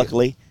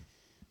 Luckily,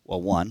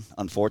 well, one,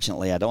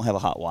 unfortunately, I don't have a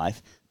hot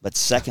wife. But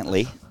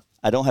secondly,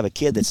 I don't have a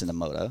kid that's in the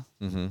moto.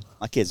 Mm-hmm.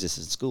 My kid's just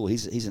in school.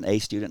 He's an A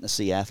student and a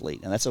C athlete,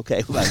 and that's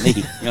okay by me.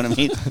 You know what I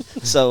mean?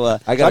 So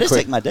I just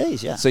take my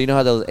days. Yeah. So you know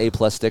how those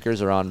A+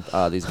 stickers are on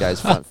these guys'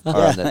 front or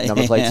on the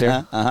number plates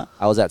here? Uh-huh.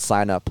 I was at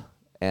sign up,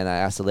 and I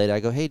asked the lady. I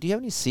go, "Hey, do you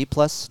have any C+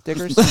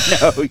 stickers?"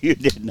 No, you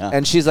did not.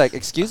 And she's like,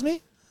 "Excuse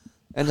me?"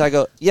 And I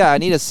go, "Yeah, I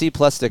need a C+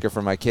 sticker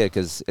for my kid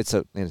because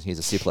he's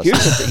a C+."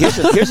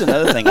 Here's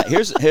another thing.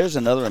 Here's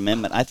another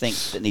amendment I think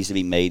that needs to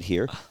be made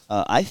here.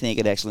 I think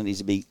it actually needs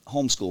to be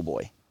homeschool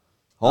boy.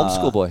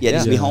 Homeschool boy. Yeah, it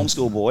needs to be Yeah.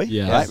 homeschool boy,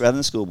 Yes. right, rather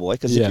than school boy.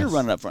 Because if Yes. you're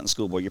running up front in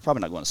school boy, you're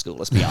probably not going to school.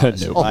 Let's be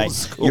honest. No. Right?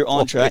 Homeschool You're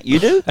on boy. track. You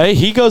do? Hey,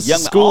 he goes Young-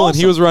 to school and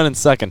he awesome. was running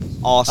second.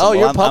 Awesome. Oh, Well,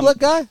 you're a I'm- public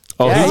guy?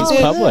 Oh, Yeah, he's he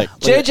did. public.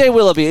 JJ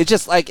Willoughby. It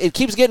just like it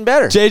keeps getting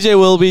better. JJ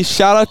Willoughby.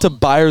 Shout out to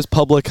Byers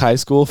Public High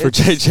School for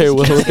JJ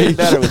Willoughby.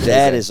 better with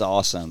That JJ. is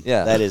awesome.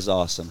 Yeah. That is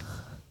awesome.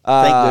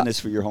 Thank goodness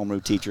for your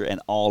homeroom teacher and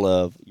all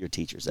of your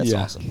teachers. That's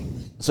Yeah.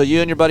 awesome. So you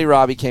and your buddy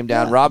Robbie came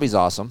down. Yeah. Robbie's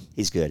awesome.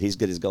 He's good. He's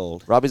good as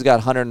gold. Robbie's got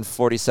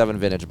 147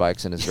 vintage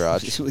bikes in his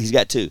garage. He's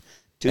got two.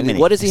 Too And many.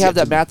 what does he He's have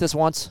got that too- Mathis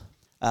wants?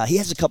 He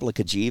has a couple of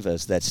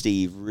Kajivas that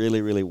Steve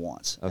really, really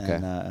wants. Okay.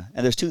 And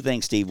there's two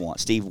things Steve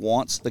wants. Steve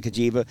wants the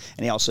Kajiva,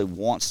 and he also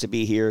wants to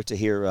be here to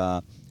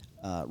hear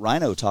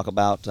Rhino talk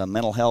about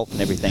mental health and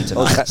everything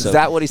tonight. Is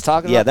that what he's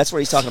talking about? Yeah, that's what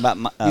he's talking about.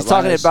 He's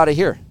talking Rhino's- about it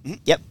here. Mhm,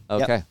 Yep.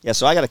 Okay. Yep. Yeah,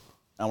 so I got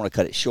I want to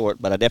cut it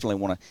short, but I definitely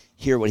want to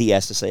hear what he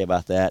has to say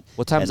about that.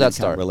 What time and does then that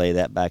start? Kind of relay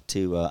that back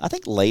to, I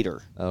think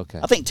later. Okay.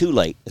 I think too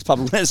late. It's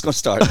probably when it's going to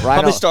start.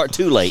 Probably start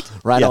too late.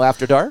 Rhino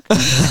After Dark?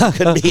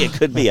 Could be. It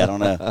could be. I don't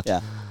know.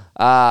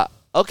 Yeah.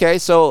 Okay,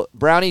 so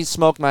Brownie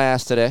smoked my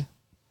ass today.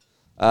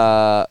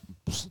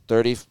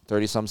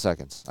 30 some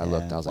seconds. I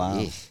looked. I was wow.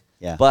 like, eek.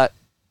 Yeah. But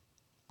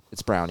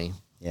it's Brownie.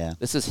 Yeah.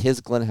 This is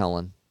his Glen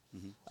Helen.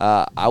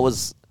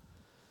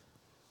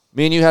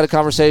 Me and you had a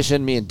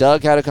conversation. Me and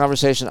Doug had a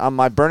conversation.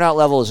 My burnout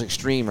level is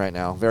extreme right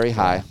now, very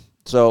high.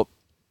 So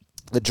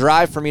the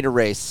drive for me to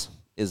race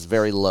is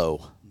very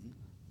low.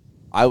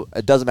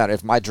 It doesn't matter.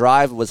 If my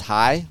drive was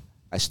high,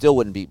 I still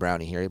wouldn't beat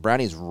Brownie here.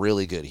 Brownie's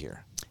really good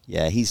here.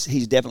 Yeah, he's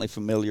definitely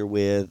familiar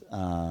with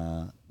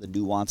the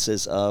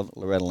nuances of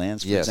Loretta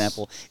Lynn's, for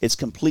example. It's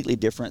completely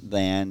different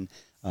than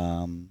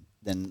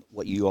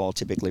what you all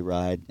typically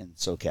ride in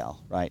SoCal,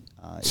 right?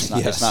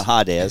 It's not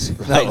Hades,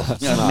 right? No,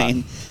 you know what I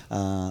mean?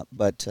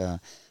 But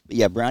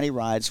yeah, Brownie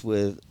rides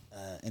with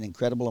an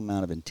incredible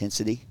amount of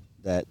intensity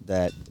that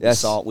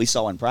we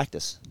saw in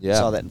practice. Yeah. I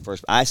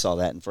saw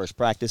that in first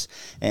practice,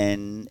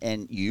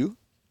 and you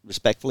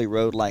respectfully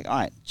rode like, all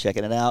right,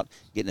 checking it out,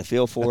 getting a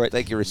feel for it.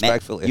 Thank you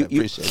respectfully. I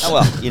appreciate it. Oh,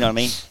 well, you know what I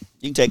mean?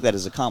 You can take that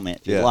as a comment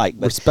if you like.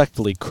 But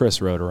Respectfully, Chris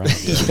rode around.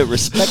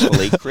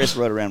 respectfully, Chris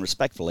rode around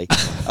respectfully.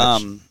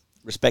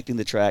 Respecting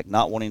the track,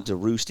 not wanting to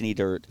roost any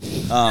dirt.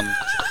 But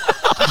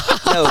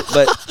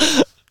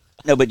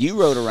you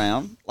rode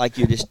around like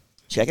you're just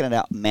checking it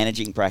out,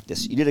 managing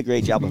practice. You did a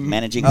great job of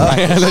managing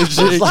practice.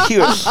 Like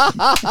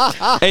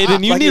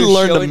Hayden, you need to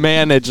learn to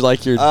manage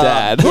like your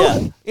dad.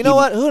 Yeah. You know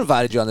what? Who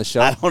invited you on the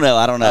show? I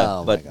don't know.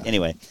 Oh, but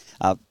anyway,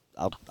 I'll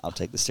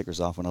take the stickers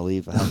off when I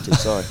leave. I have to.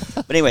 Sorry.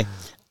 But anyway,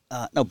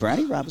 no,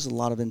 Brownie rides a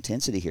lot of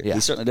intensity here. Yeah. He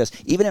certainly does.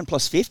 Even in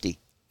plus 50.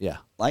 Yeah.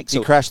 Like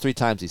he crashed 3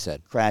 times, he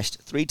said.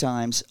 Crashed 3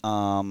 times.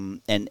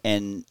 And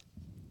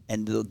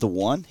the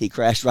one, he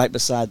crashed right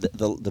beside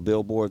the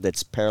billboard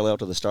that's parallel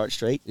to the start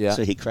straight. Yeah.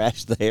 So he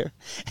crashed there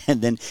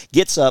and then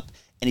gets up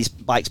and his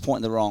bike's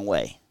pointing the wrong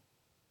way.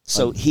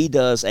 So he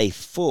does a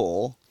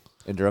full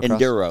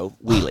enduro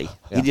wheelie.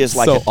 Yeah. He does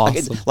like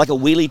awesome. like a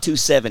wheelie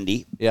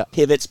 270. Yeah.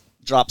 Pivots,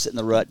 drops it in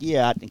the rut.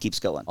 Yeah, and keeps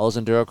going. All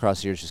those enduro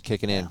cross years just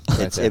kicking in.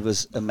 It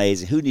was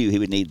amazing. Who knew he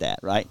would need that,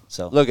 right?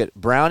 So look at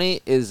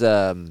Brownie is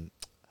I'm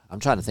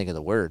trying to think of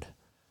the word.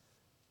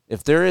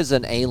 If there is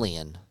an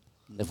alien,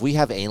 if we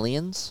have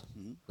aliens,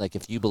 like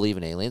if you believe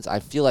in aliens, I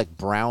feel like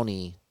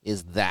Brownie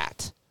is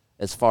that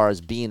as far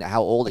as being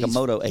how old like he's. A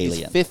moto he's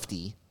alien.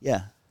 50.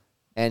 Yeah.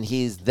 And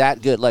he's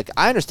that good. Like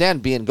I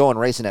understand going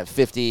racing at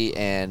 50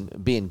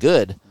 and being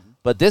good,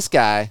 but this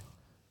guy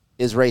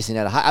is racing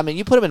at a high. I mean,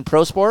 you put him in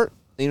pro sport,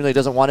 even though he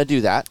doesn't want to do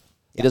that.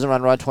 He doesn't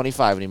run around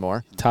 25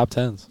 anymore. Top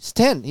 10s. He's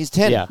 10. He's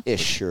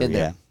 10-ish Sure, in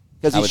there. yeah.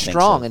 Because I he's would think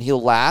strong so. and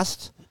he'll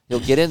last. He'll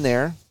get in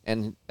there,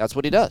 and that's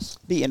what he does.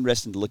 Be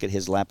interesting to look at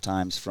his lap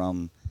times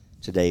from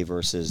today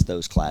versus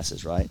those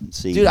classes, right? And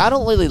see. Dude, I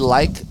don't really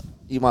like.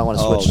 You might want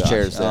to switch gosh.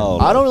 chairs there. Oh,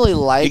 I don't really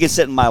like You can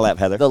sit in my lap,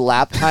 Heather. the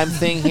lap time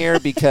thing here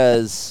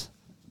because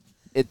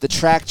the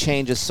track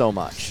changes so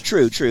much.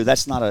 True.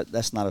 That's not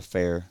a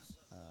fair.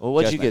 Well,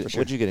 what'd you judgment get? for sure.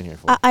 What'd you get in here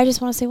for? I just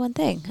want to say one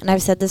thing, and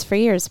I've said this for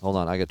years. Hold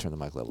on, I got to turn the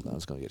mic level down.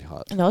 It's going to get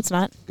hot. No, it's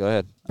not. Go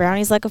ahead.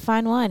 Brownie's like a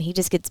fine wine. He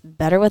just gets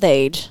better with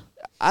age.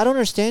 I don't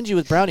understand you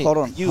with Brownie. Hold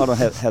on,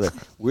 Heather.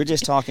 We're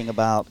just talking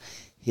about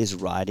his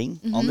riding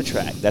on the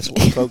track. That's what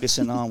we're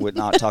focusing on. We're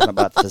not talking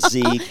about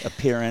physique,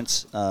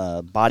 appearance,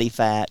 body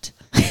fat,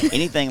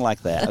 anything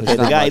like that. Okay,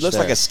 the not guy, he much looks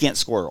like there. a skint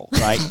squirrel,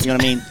 right? You know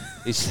what I mean?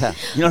 He's, You know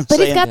what I'm But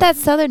saying? he's got that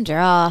southern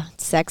draw.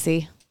 It's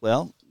sexy.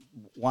 Well,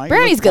 why?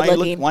 Brownie's good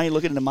looking. Why are you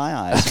looking into my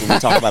eyes when we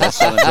talk about a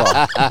southern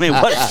draw? I mean,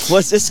 what's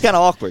this is kind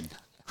of awkward.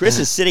 Chris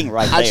is sitting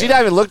right there. She not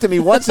even looked at me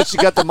once since she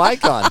got the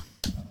mic on.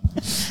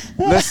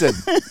 Listen.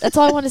 That's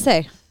all I want to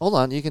say. Hold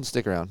on, you can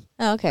stick around.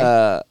 Oh,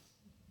 okay.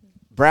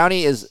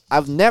 Brownie is.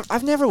 I've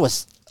never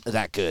was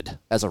that good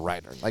as a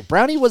rider. Like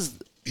Brownie was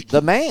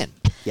the man.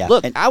 Yeah,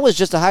 Look, and- I was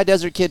just a high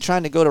desert kid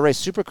trying to go to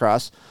race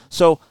Supercross.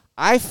 So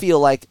I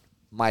feel like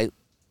my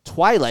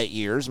twilight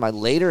years, my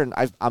later, and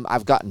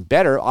I've gotten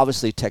better.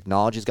 Obviously,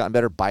 technology's gotten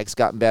better, bikes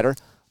gotten better,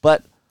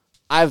 but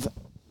I've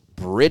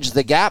bridged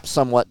the gap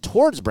somewhat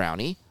towards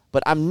Brownie.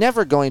 But I'm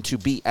never going to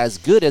be as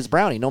good as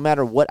Brownie, no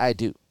matter what I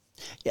do.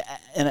 Yeah,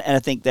 and I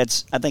think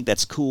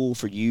that's cool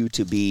for you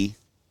to be.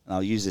 And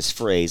I'll use this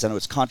phrase. I know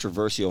it's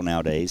controversial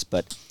nowadays,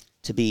 but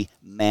to be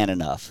man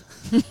enough,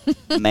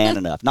 man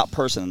enough, not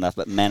person enough,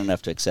 but man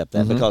enough to accept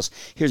that. Because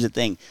here's the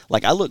thing: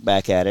 like I look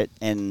back at it,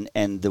 and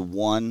the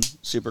one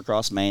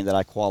Supercross main that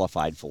I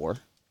qualified for,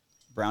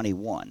 Brownie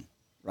won.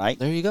 Right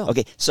There you go.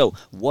 Okay, so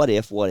what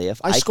if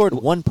I scored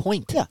 1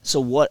 point. Yeah. So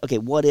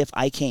what if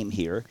I came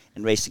here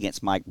and raced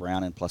against Mike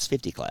Brown in plus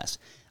 50 class?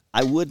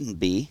 I wouldn't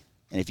be.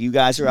 And if you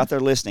guys are out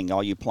there listening,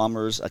 all you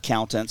plumbers,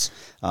 accountants,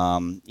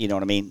 you know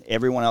what I mean,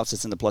 everyone else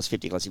that's in the plus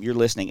 50 class, if you're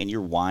listening and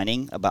you're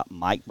whining about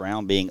Mike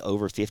Brown being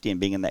over 50 and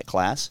being in that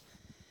class,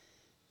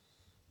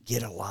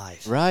 get a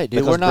life. Right,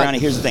 dude. Because We're not. Brownie,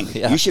 here's the thing.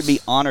 Yeah. You should be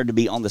honored to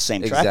be on the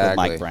same track with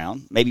Exactly. Mike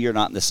Brown. Maybe you're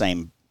not in the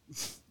same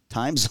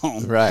time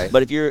zone. Right.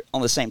 But if you're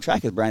on the same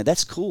track as Brownie,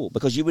 that's cool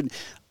because you would,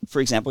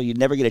 for example, you'd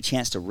never get a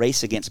chance to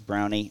race against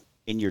Brownie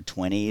in your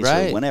 20s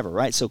Right. or whenever,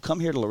 right? So come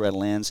here to Loretta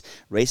Lynn's,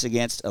 race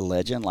against a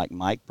legend like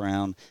Mike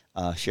Brown,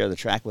 share the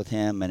track with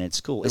him, and it's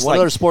cool. In It's what like,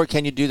 other sport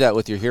can you do that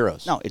with your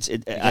heroes? no,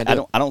 can't I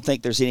do don't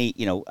think there's any,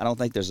 I don't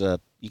think there's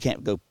you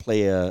can't go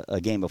play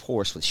a game of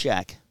horse with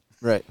Shaq.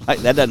 Right. Like,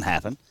 that doesn't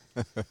happen.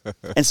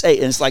 and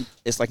it's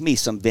like me,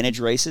 some vintage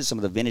races, some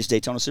of the vintage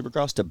Daytona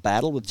Supercross to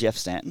battle with Jeff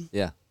Stanton.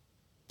 Yeah.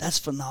 That's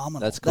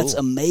phenomenal. That's cool. That's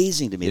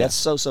amazing to me. Yeah. That's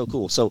so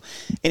cool. So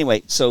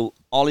anyway, so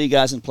all of you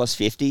guys in plus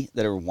 50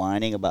 that are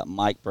whining about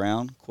Mike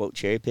Brown, quote,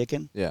 cherry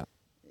picking, Yeah.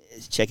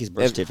 check his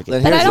birth certificate.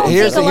 then But I Here's- don't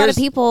here's- think a lot of here's-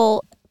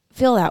 people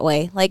feel that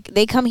way. Like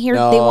they come here,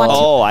 No. they want to.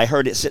 Oh, I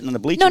heard it sitting in the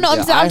bleachers. No, no, I'm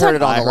Yeah, saying- I I'm heard talking-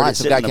 it on I the heard line. it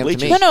Some sitting guy in the came to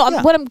me. bleachers. No,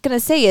 Yeah. what I'm gonna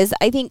say is,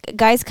 I think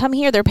guys come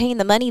here, they're paying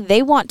the money,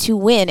 they want to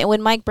win, and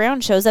when Mike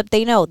Brown shows up,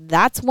 they know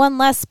that's one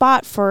less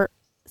spot for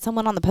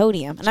someone on the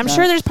podium. And I'm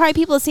sure there's probably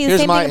people that see the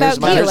Here's same my- thing about here's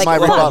my- you. here's Like, my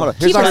come on, rebuttal.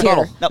 Here's keep my us here.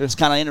 rebuttal. No, it's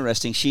kind of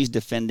interesting. She's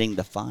defending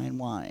the fine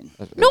wine.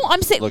 No,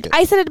 I'm saying Look at-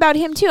 I said it about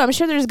him too. I'm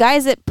sure there's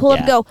guys that pull up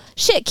and Yeah. go,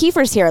 "Shit,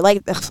 Kiefer's here."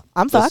 Like,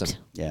 I'm Listen, fucked.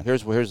 Yeah.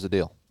 Here's the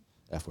deal.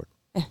 F word.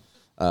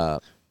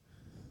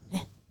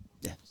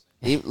 Yeah.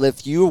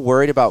 If you're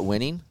worried about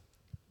winning,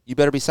 you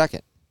better be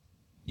second.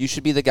 You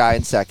should be the guy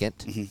in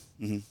 2nd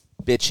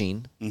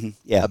bitching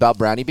Yeah. about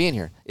Brownie being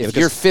here. If because-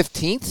 you're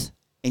 15th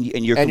And you're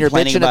and you're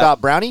complaining bitching about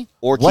Brownie,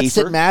 or what's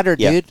Kiefer? it matter,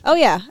 Yeah. dude? Oh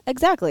yeah,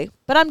 exactly.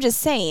 But I'm just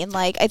saying,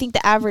 like, I think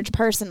the average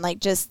person, like,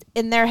 just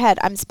in their head,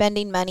 I'm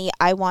spending money,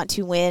 I want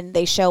to win.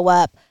 They show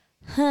up,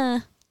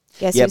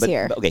 guess Yeah, who's but,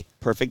 here? but okay,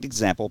 perfect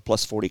example.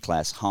 Plus 40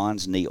 class.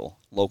 Hans Neal,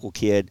 local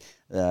kid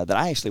that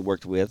I actually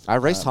worked with. I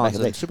raced back Hans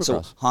in the in day. Supercross.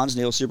 So Hans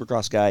Neal,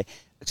 Supercross guy.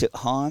 Except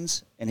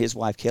Hans and his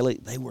wife Kelly,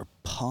 they were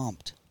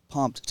pumped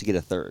to get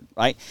a third.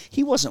 Right?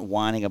 He wasn't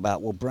whining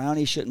about, well,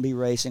 Brownie shouldn't be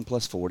racing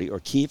plus 40 or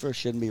Kiefer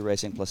shouldn't be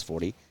racing plus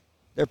 40.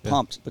 They're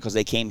pumped because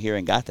they came here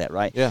and got that,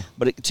 right? Yeah.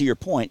 But to your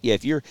point, yeah,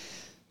 if you're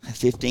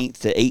 15th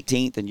to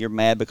 18th and you're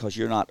mad because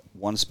you're not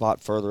one spot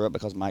further up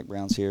because Mike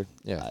Brown's here,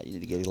 Yeah. you need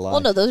to get a lot.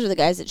 Well, no, those are the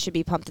guys that should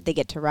be pumped that they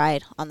get to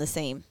ride on the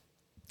same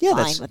Yeah,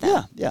 line that's with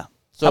them. yeah.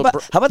 So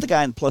how about the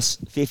guy in plus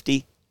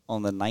 50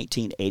 on the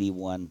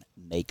 1981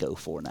 Mako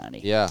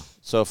 490? Yeah.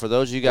 So for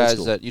those of you Old guys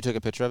school. that you took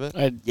a picture of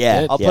it,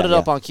 Yeah, I'll put it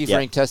up yeah. on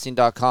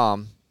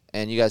keyframetesting.com,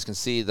 and you guys can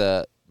see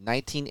the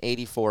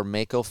 1984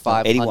 Mako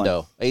 5 81.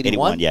 Hundo.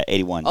 81, yeah,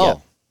 81. Oh, yeah.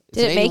 it's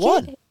Did an it make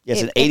 81. it? Yes,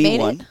 It- an it made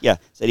 81. it? Yeah,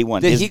 it's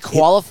 81. Did he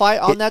qualify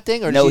on that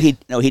thing, or no? did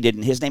He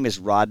didn't. His name is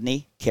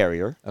Rodney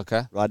Carrier.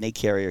 Okay. Rodney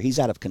Carrier. He's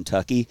out of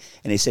Kentucky,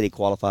 and he said he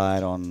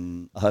qualified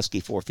on a Husky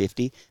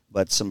 450.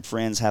 But some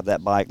friends have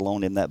that bike,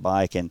 loaned him that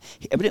bike, and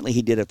evidently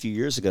he did a few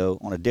years ago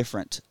on a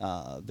different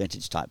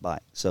vintage type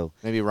bike. So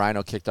Maybe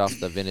Rhino kicked off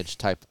the vintage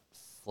type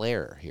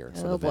flair here.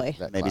 For Oh, the boy.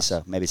 that maybe class.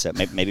 so. Maybe so.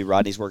 Maybe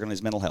Rodney's working on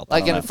his mental health. I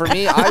Like, don't and know. for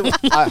me,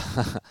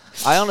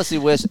 I honestly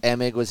wish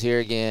Emig was here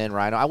again,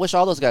 Rhino. I wish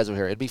all those guys were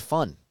here. It'd be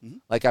fun. Mm-hmm.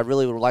 Like, I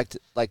really would like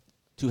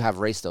to have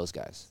raced those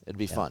guys. It'd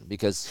be fun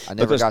because I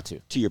never Because got to.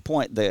 To your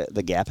point,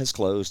 the gap has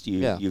closed.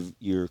 Yeah.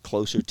 You're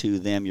closer to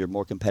them. You're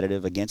more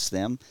competitive against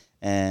them.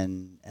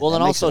 And Well, that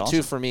and makes also, it too,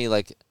 awesome. for me,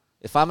 like,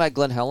 if I'm at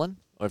Glen Helen,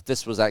 or if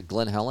this was at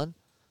Glen Helen,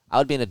 I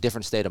would be in a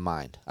different state of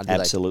mind. I'd be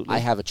Absolutely. like, I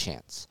have a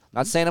chance.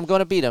 Not saying I'm going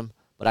to beat him,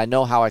 but I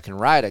know how I can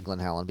ride at Glen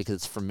Helen because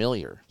it's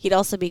familiar. He'd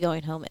also be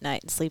going home at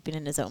night and sleeping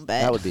in his own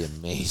bed. That would be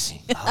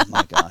amazing. Oh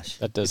my gosh.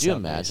 That does Could you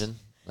sound nice. imagine?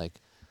 Like,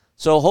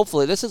 so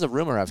hopefully, this is a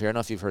rumor out here. I don't know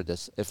if you've heard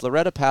this. If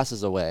Loretta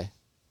passes away,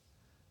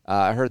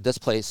 I heard this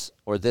place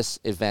or this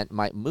event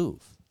might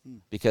move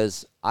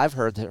because I've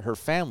heard that her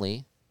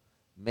family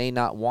may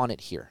not want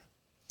it here.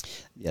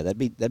 Yeah, that'd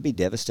be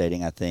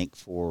devastating. I think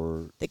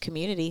for the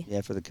community. Yeah,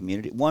 for the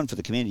community. One, for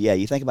the community. Yeah,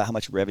 you think about how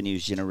much revenue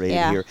is generated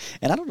Yeah. here,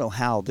 and I don't know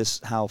how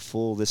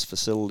full this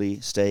facility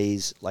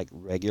stays like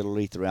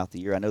regularly throughout the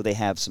year. I know they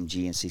have some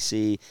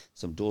GNCC,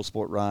 some dual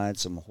sport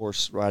rides, some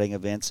horse riding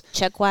events.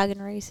 Chuck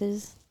wagon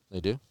races. They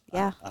do?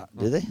 Yeah.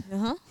 Do they?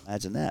 Uh-huh.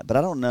 Imagine that. But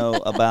I don't know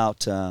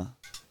about. I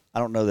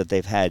don't know that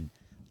they've had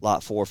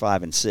lot 4,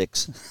 5, and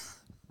 6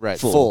 Right,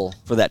 full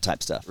for that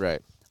type stuff.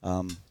 Right.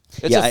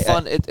 It's yeah, a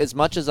fun. As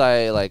much as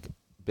I like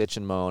bitch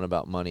and moan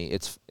about money,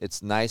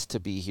 it's nice to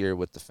be here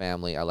with the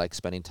family. I like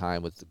spending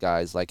time with the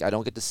guys. Like, I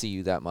don't get to see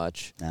you that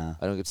much. Nah.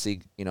 I don't get to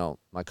see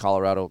my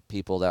Colorado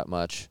people that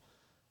much.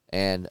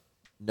 And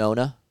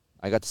Nona,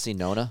 I got to see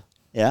Nona.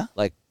 Yeah.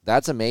 Like,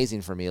 that's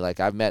amazing for me.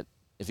 Like, I've met.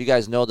 If you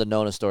guys know the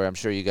Nona story, I'm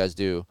sure you guys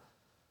do.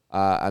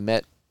 I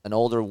met an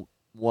older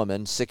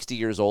woman, 60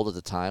 years old at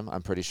the time.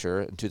 I'm pretty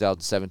sure in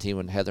 2017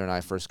 when Heather and I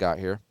first got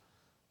here.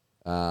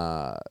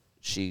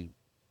 She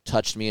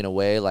touched me in a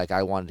way like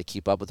I wanted to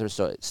keep up with her.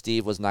 So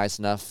Steve was nice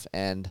enough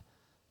and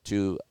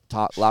to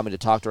allow me to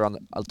talk to her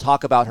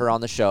talk about her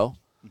on the show,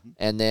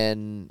 and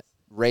then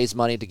raise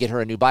money to get her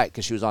a new bike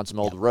because she was on some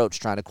old roach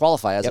trying to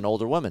qualify as an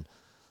older woman.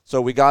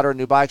 So we got her a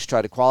new bike. She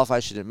tried to qualify.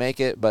 She didn't make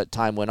it, but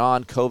time went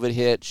on. COVID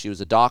hit. She was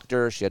a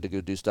doctor. She had to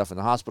go do stuff in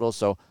the hospital.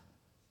 So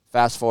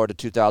fast forward to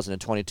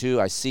 2022,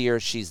 I see her.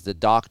 She's the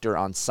doctor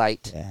on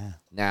site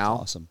now.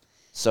 Awesome.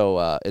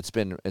 So it's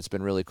been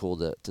really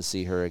cool to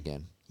see her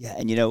again. Yeah,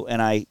 and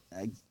and I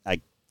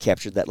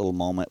captured that little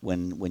moment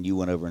when you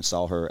went over and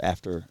saw her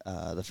after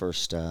the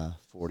first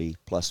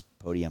 40-plus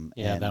podium.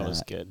 Yeah, and, that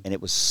was good. And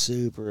it was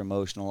super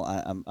emotional.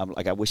 I'm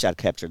like, I wish I'd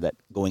captured that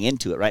going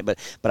into it, right? But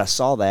I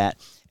saw that,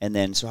 and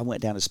then so I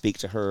went down to speak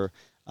to her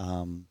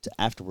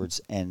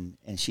afterwards, and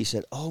she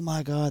said, "Oh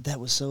my God, that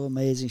was so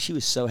amazing." She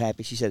was so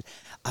happy. She said,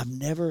 I've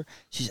never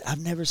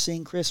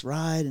seen Chris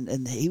ride,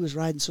 and he was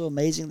riding so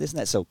amazing, this and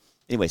that. So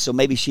anyway, so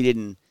maybe she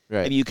didn't.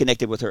 Right. Maybe you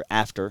connected with her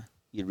after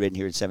you'd ridden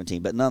here in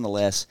 17, but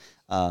nonetheless,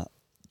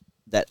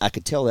 that I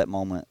could tell that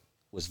moment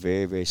was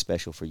very, very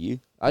special for you.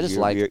 I just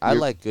You're- I you're-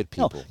 like good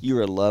no, people.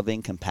 you're a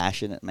loving,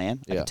 compassionate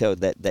man. I Yeah. could tell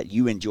that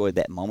you enjoyed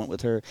that moment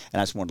with her,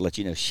 and I just wanted to let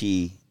you know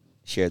she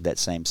shared that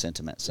same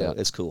sentiment. So Yeah.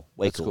 it's cool.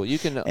 Way That's cool. cool. You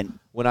can And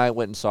when I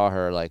went and saw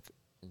her, like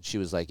she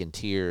was like in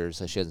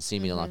tears. She hasn't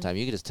seen me in a long time.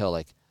 You could just tell,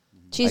 like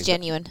She's like,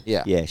 genuine.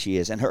 Yeah, yeah, she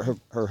is. And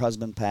her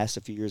husband passed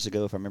a few years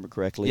ago, if I remember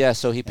correctly. yeah.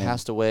 So he And-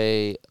 passed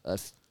away.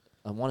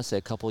 I want to say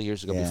a couple of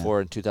years ago, Yeah.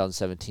 before in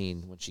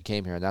 2017 when she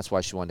came here, and that's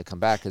why she wanted to come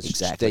back because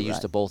Exactly they used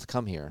right. to both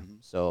come here.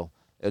 So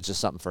it's just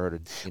something for her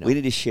to. We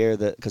need to share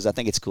because I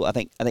think it's cool. I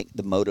think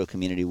the moto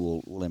community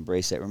will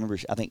embrace that. Remember,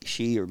 I think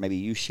she or maybe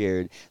you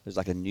shared there's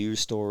like a news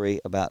story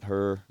about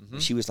her. Mm-hmm.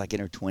 She was like in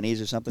her 20s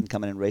or something,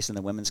 coming and racing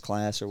the women's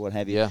class or what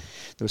have you. Yeah.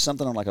 There was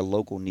something on like a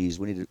local news.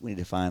 We need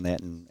to find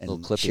that and Little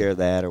clipping. share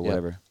that or Yeah.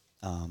 whatever.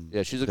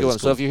 Yeah, she's a 'cause good one.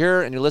 it's So cool. if you're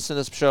here and you're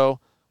listening to this show,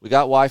 we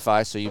got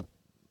Wi-Fi, so you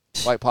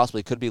quite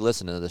possibly could be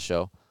listening to this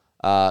show.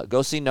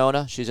 Go see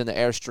Nona. She's in the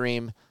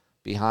Airstream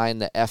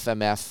behind the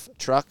FMF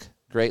truck.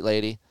 Great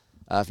lady.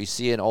 If you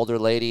see an older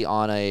lady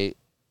on it's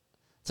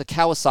a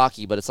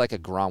Kawasaki, but it's like a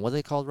Grom. What are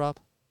they called, Rob?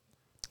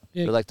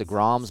 Yeah. They're like the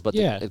Groms, but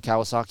Yeah. the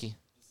Kawasaki.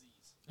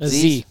 A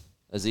Z.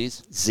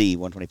 Aziz.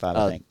 Z125,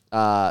 I think.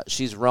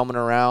 She's roaming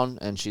around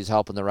and she's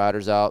helping the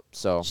riders out.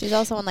 So She's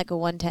also on like a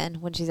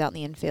 110 when she's out in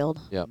the infield.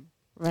 Yep.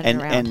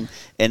 Running around.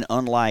 And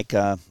unlike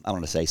I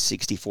want to say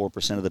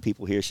 64% of the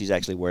people here, she's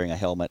actually wearing a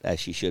helmet as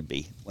she should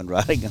be when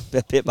riding a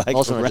pit bike.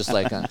 most of them are just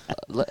like,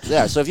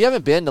 yeah. So if you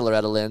haven't been to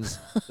Loretta Lynn's,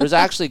 there's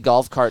actually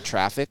golf cart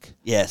traffic.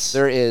 Yes.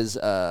 There is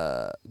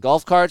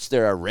golf carts.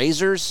 There are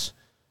razors.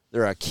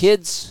 There are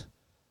kids.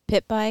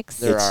 Pit bikes.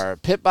 There are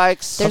pit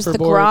bikes. There's the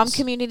Grom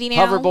community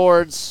now.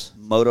 Hoverboards.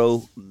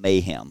 Moto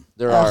mayhem.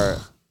 There are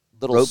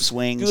little rope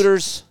swings.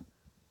 scooters.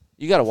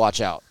 You got to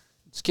watch out.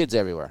 There's kids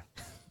everywhere.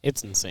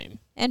 It's insane.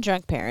 And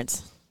drunk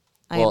parents.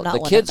 I Well, am not the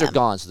one kids of are them.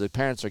 gone, so the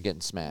parents are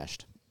getting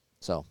smashed.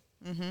 So,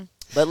 Mhm.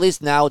 but at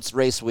least now it's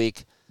race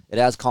week. It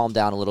has calmed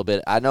down a little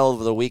bit. I know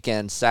over the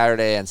weekend,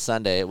 Saturday and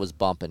Sunday, it was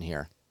bumping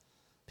here.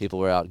 People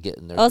were out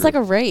getting their. Oh, it's like a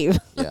groove. rave.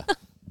 Yeah.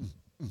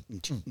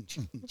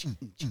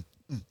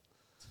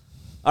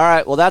 All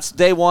right. Well, that's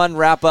day one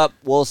wrap up.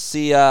 We'll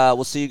see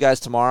you guys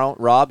tomorrow.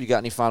 Rob, you got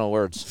any final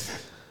words?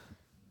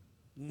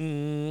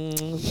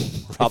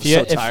 Rob's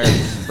so tired.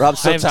 Rob's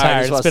so I'm tired.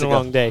 tired. He just It's wants been to a go.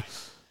 long day.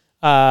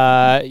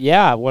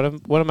 Yeah, one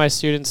of my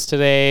students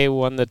today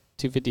won the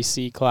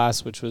 250C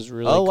class, which was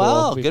really Oh cool.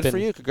 wow! We've Good been- for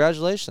you.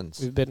 Congratulations.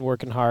 We've been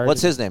working hard.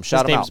 What's his name?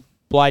 Shout him name's out.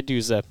 Bly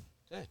Duza.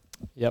 Okay.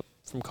 Yep,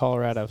 from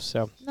Colorado.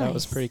 So that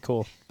was Nice. pretty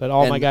cool. But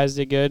all my And guys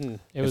did good, and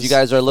it If was. you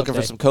guys are a fun looking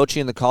for day. some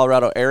coaching in the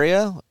Colorado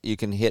area, you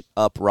can hit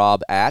up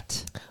Rob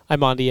at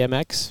I'm on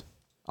DMX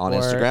on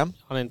or- Instagram.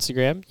 On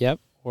Instagram, yep.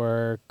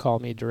 Or call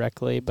me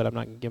directly, but I'm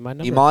not gonna give my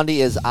number. Imondi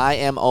is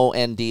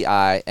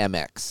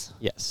IMONDIMX.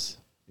 Yes.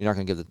 You're not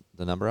going to give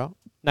the number out?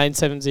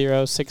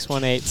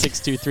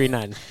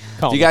 970-618-6239.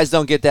 Call If you me. guys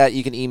don't get that,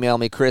 you can email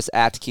me, Chris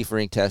at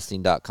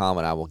KieferInkTesting.com,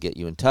 and I will get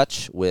you in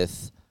touch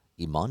with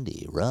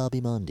Imondi, Rob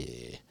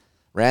Imondi.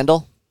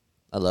 Randall,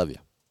 I love you.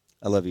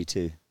 I love you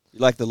too. You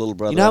like the little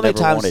brother You know how I many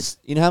never times? wanted.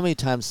 You know how many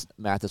times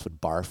Mathis would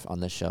barf on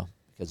this show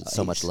because it's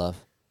so much He's- love.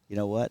 You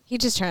know what? He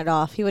just turned it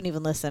off. He wouldn't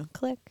even listen.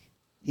 Click.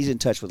 He's in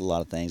touch with a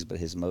lot of things, but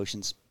his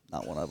emotions,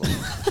 not one of them.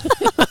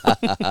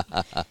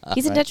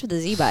 He's in Right? touch with the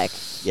Z-Bike.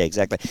 Yeah,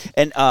 exactly.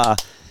 And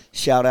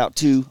shout out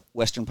to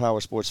Western Power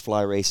Sports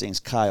Fly Racing's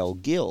Kyle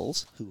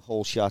Gills, who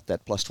hole shot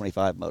that plus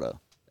 25 moto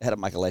ahead of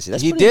Michael Lacy.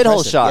 That's He pretty did hole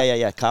impressive. shot.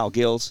 Yeah. Kyle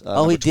Gills.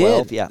 Oh, he number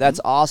 12. did. Yeah, That's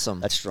awesome.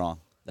 That's strong.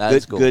 That good,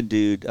 is cool. Good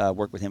dude.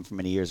 Worked with him for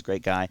many years.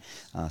 Great guy.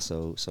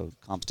 So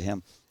comps to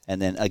him.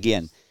 And then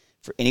again,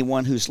 for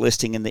anyone who's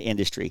listing in the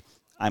industry,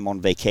 I'm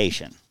on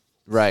vacation.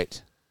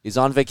 Right. He's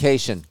on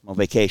vacation. I'm on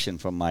vacation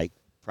from my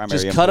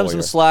primary Just cut him some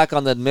employer. slack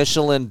on the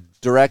Michelin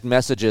direct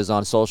messages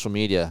on social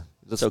media.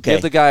 Let's okay.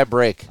 give the guy a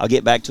break. I'll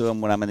get back to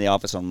him when I'm in the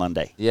office on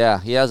Monday. Yeah,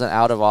 he has an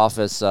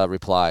out-of-office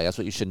reply. That's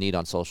what you should need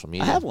on social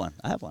media. I have one.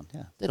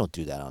 Yeah. They don't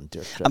do that on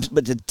Dirt Trip.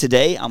 But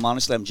today, I'm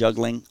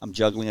juggling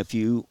a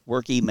few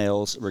work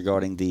emails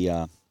regarding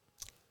the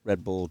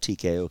Red Bull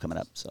TKO coming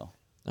up. So,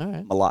 all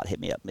right, Malott hit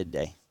me up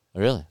midday.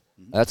 Really?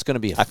 That's going to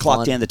be. I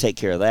clocked in to take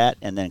care of that,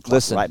 and then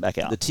clocked right back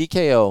out. The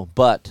TKO,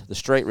 but the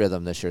straight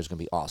rhythm this year is going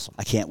to be awesome.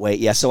 I can't wait.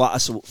 Yeah. So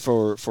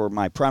for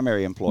my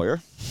primary employer,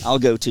 I'll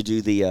go to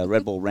do the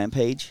Red Bull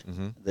Rampage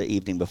the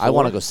evening before. I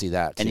want to go see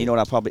that. And too. you know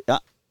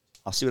what?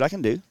 I'll see what I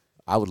can do.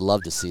 I would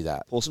love to see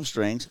that. Pull some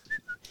strings,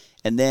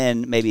 and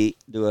then maybe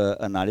do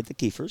a night at the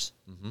Kiefers.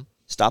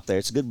 Stop there.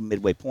 It's a good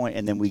midway point,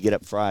 and then we get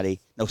up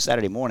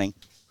Saturday morning,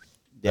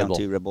 down Bull.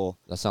 to Red Bull.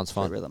 That sounds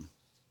fun. Rhythm.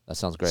 That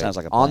sounds great. Sounds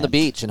like a On the plan.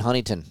 beach in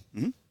Huntington.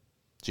 Mhm.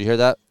 Did you hear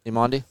that,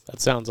 Imandi? That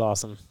sounds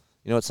awesome.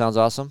 You know what sounds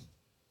awesome?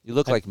 You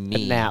look like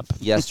me nap.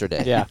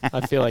 yesterday. Yeah,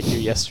 I feel like you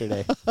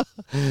yesterday.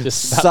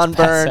 Just about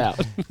Sunburned, to pass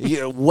out.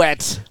 you're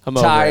wet, I'm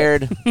over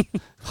tired,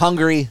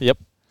 hungry. Yep.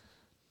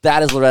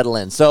 That is Loretta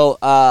Lynn. So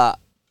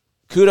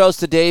kudos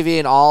to Davey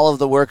and all of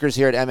the workers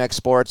here at MX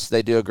Sports.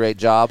 They do a great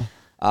job.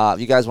 If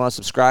you guys want to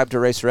subscribe to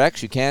Racer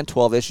X, you can.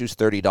 12 issues,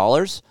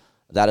 $30.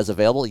 That is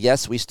available.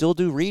 Yes, we still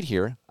do read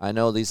here. I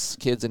know these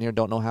kids in here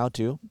don't know how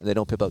to. They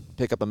don't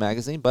pick up a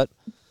magazine, but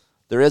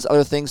there is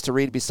other things to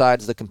read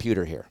besides the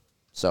computer here.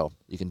 So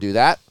you can do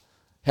that.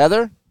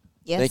 Heather,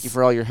 Yes. thank you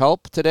for all your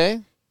help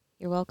today.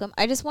 You're welcome.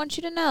 I just want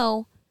you to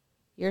know,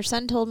 your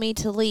son told me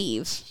to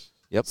leave.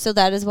 Yep. So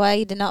that is why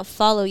he did not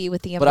follow you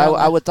with the But umbrella.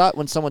 I would thought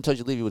when someone told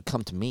you to leave, you would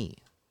come to me.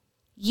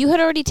 You had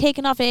already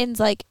taken off, and Aiden's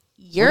like,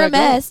 you're Where'd a I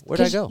go? mess.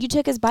 Where'd I 'cause go? You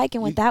took his bike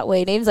and went that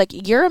way. And Aiden's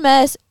like, you're a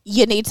mess.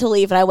 You need to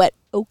leave. And I went,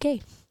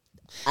 okay.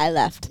 I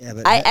left. Yeah,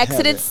 but I Heather-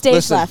 exited stage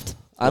Listen, left.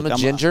 I'm Look, a I'm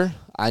a- ginger.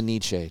 I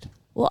need shade.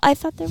 Well, I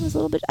thought there was a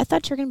little bit. I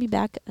thought you were going to be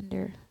back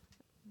under.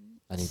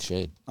 I need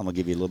shade. I'm gonna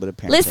give you a little bit of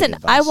parenting Listen,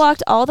 advice. I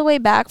walked all the way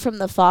back from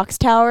the Fox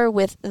Tower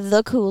with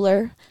the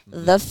cooler,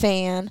 the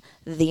fan,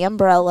 the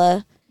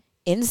umbrella,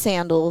 in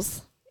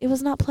sandals. It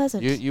was not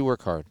pleasant. You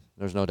work hard.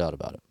 There's no doubt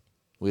about it.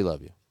 We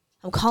love you.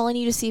 I'm calling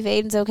you to see if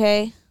Aiden's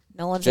okay.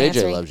 No one's JJ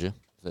answering. loves you.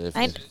 If-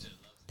 Thank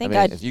I mean,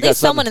 God. if you At got least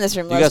someone something- in this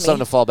room You loves got me.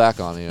 something to fall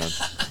back on. You know.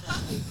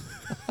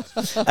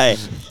 Hey,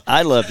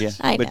 I love you.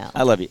 I but know.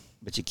 I love you,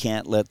 but you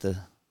can't let the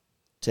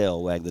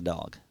tail wag the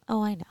dog,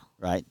 Oh, I know.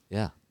 right?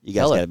 Yeah. You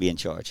guys Tell her. got to be in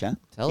charge, huh?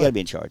 Tell You her. got to be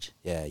in charge.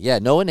 Yeah.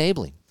 No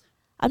enabling.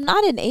 I'm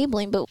not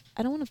enabling, but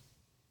I don't want to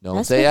Don't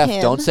mess say with F.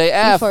 him Don't say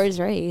F. before his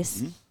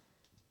race.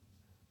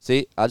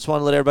 See, I just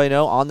want to let everybody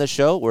know on the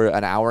show, we're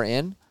an hour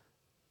in.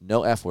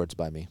 No F words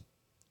by me.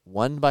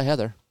 One by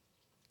Heather.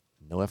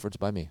 No F words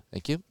by me.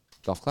 Thank you.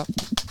 Golf clap.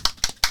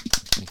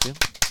 Thank you.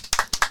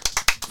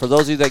 For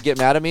those of you that get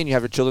mad at me and you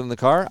have your children in the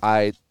car,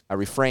 I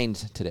refrained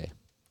today.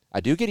 I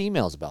do get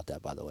emails about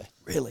that, by the way.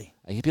 Really?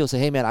 I get people say,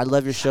 hey, man, I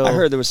love your show. I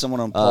heard there was someone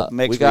on Pulp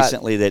Mix we got-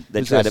 recently that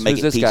who's tried this? to make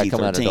Who's it this guy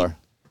coming out the PG-13. door?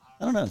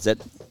 I don't know. Is that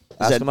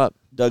Ask him up.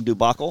 Doug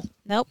Dubacle?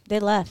 Nope, they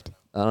left.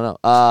 I don't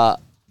know.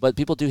 But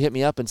people do hit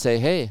me up and say,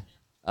 hey,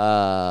 who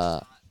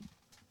are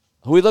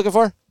we looking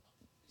for?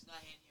 He's not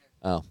in here.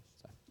 Oh.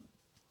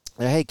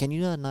 Sorry. Hey, can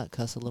you not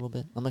cuss a little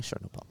bit? I'll make sure.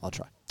 No problem. I'll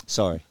try.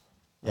 Sorry.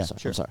 Yeah, I'm sorry.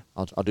 sure.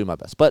 I'm sorry. I'll do my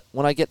best. But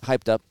when I get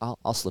hyped up,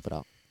 I'll slip it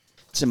out.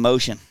 It's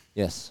emotion.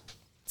 Yes.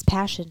 It's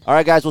passion. All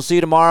right, guys. We'll see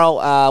you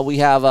tomorrow. We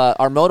have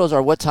our motos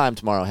are what time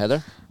tomorrow,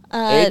 Heather?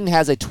 Aiden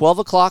has a 12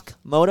 o'clock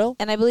moto.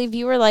 And I believe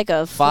you were like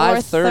a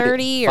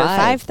 5:30 4:30 or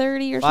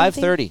 5:30 or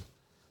something. 5:30.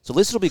 So at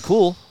least it'll be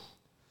cool.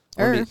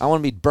 I want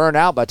to be burned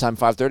out by the time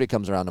 5:30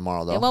 comes around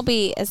tomorrow, though. It won't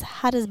be as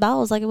hot as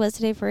balls like it was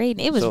today for Aiden.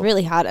 It was So-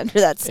 really hot under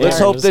that start. Let's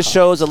hope this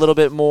show is a little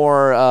bit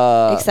more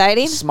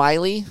Exciting?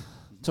 smiley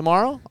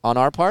tomorrow on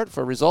our part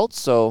for results.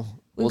 So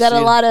We've we'll got see a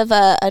you. lot of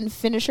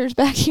unfinishers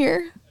back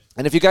here.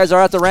 And if you guys are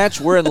at the ranch,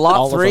 we're in lot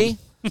All of 3,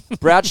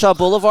 Bradshaw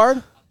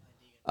Boulevard.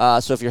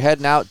 So if you're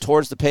heading out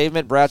towards the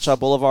pavement, Bradshaw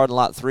Boulevard in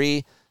lot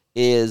 3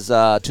 is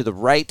to the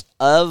right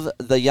of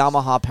the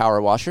Yamaha power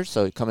washer.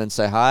 So come in and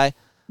say hi.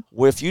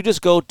 Where if you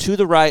just go to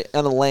the right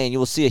on the lane, you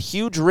will see a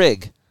huge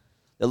rig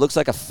that looks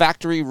like a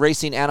factory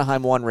racing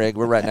Anaheim 1 rig.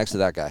 We're right next to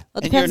that guy.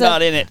 And you're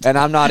not in it. And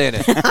I'm not in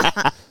it.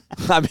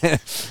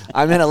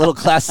 I'm in a little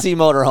Class C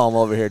motorhome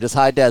over here, just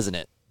high desing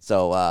it.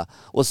 So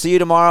we'll see you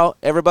tomorrow.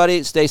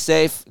 Everybody, stay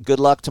safe. Good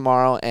luck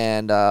tomorrow,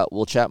 and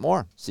we'll chat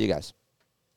more. See you guys.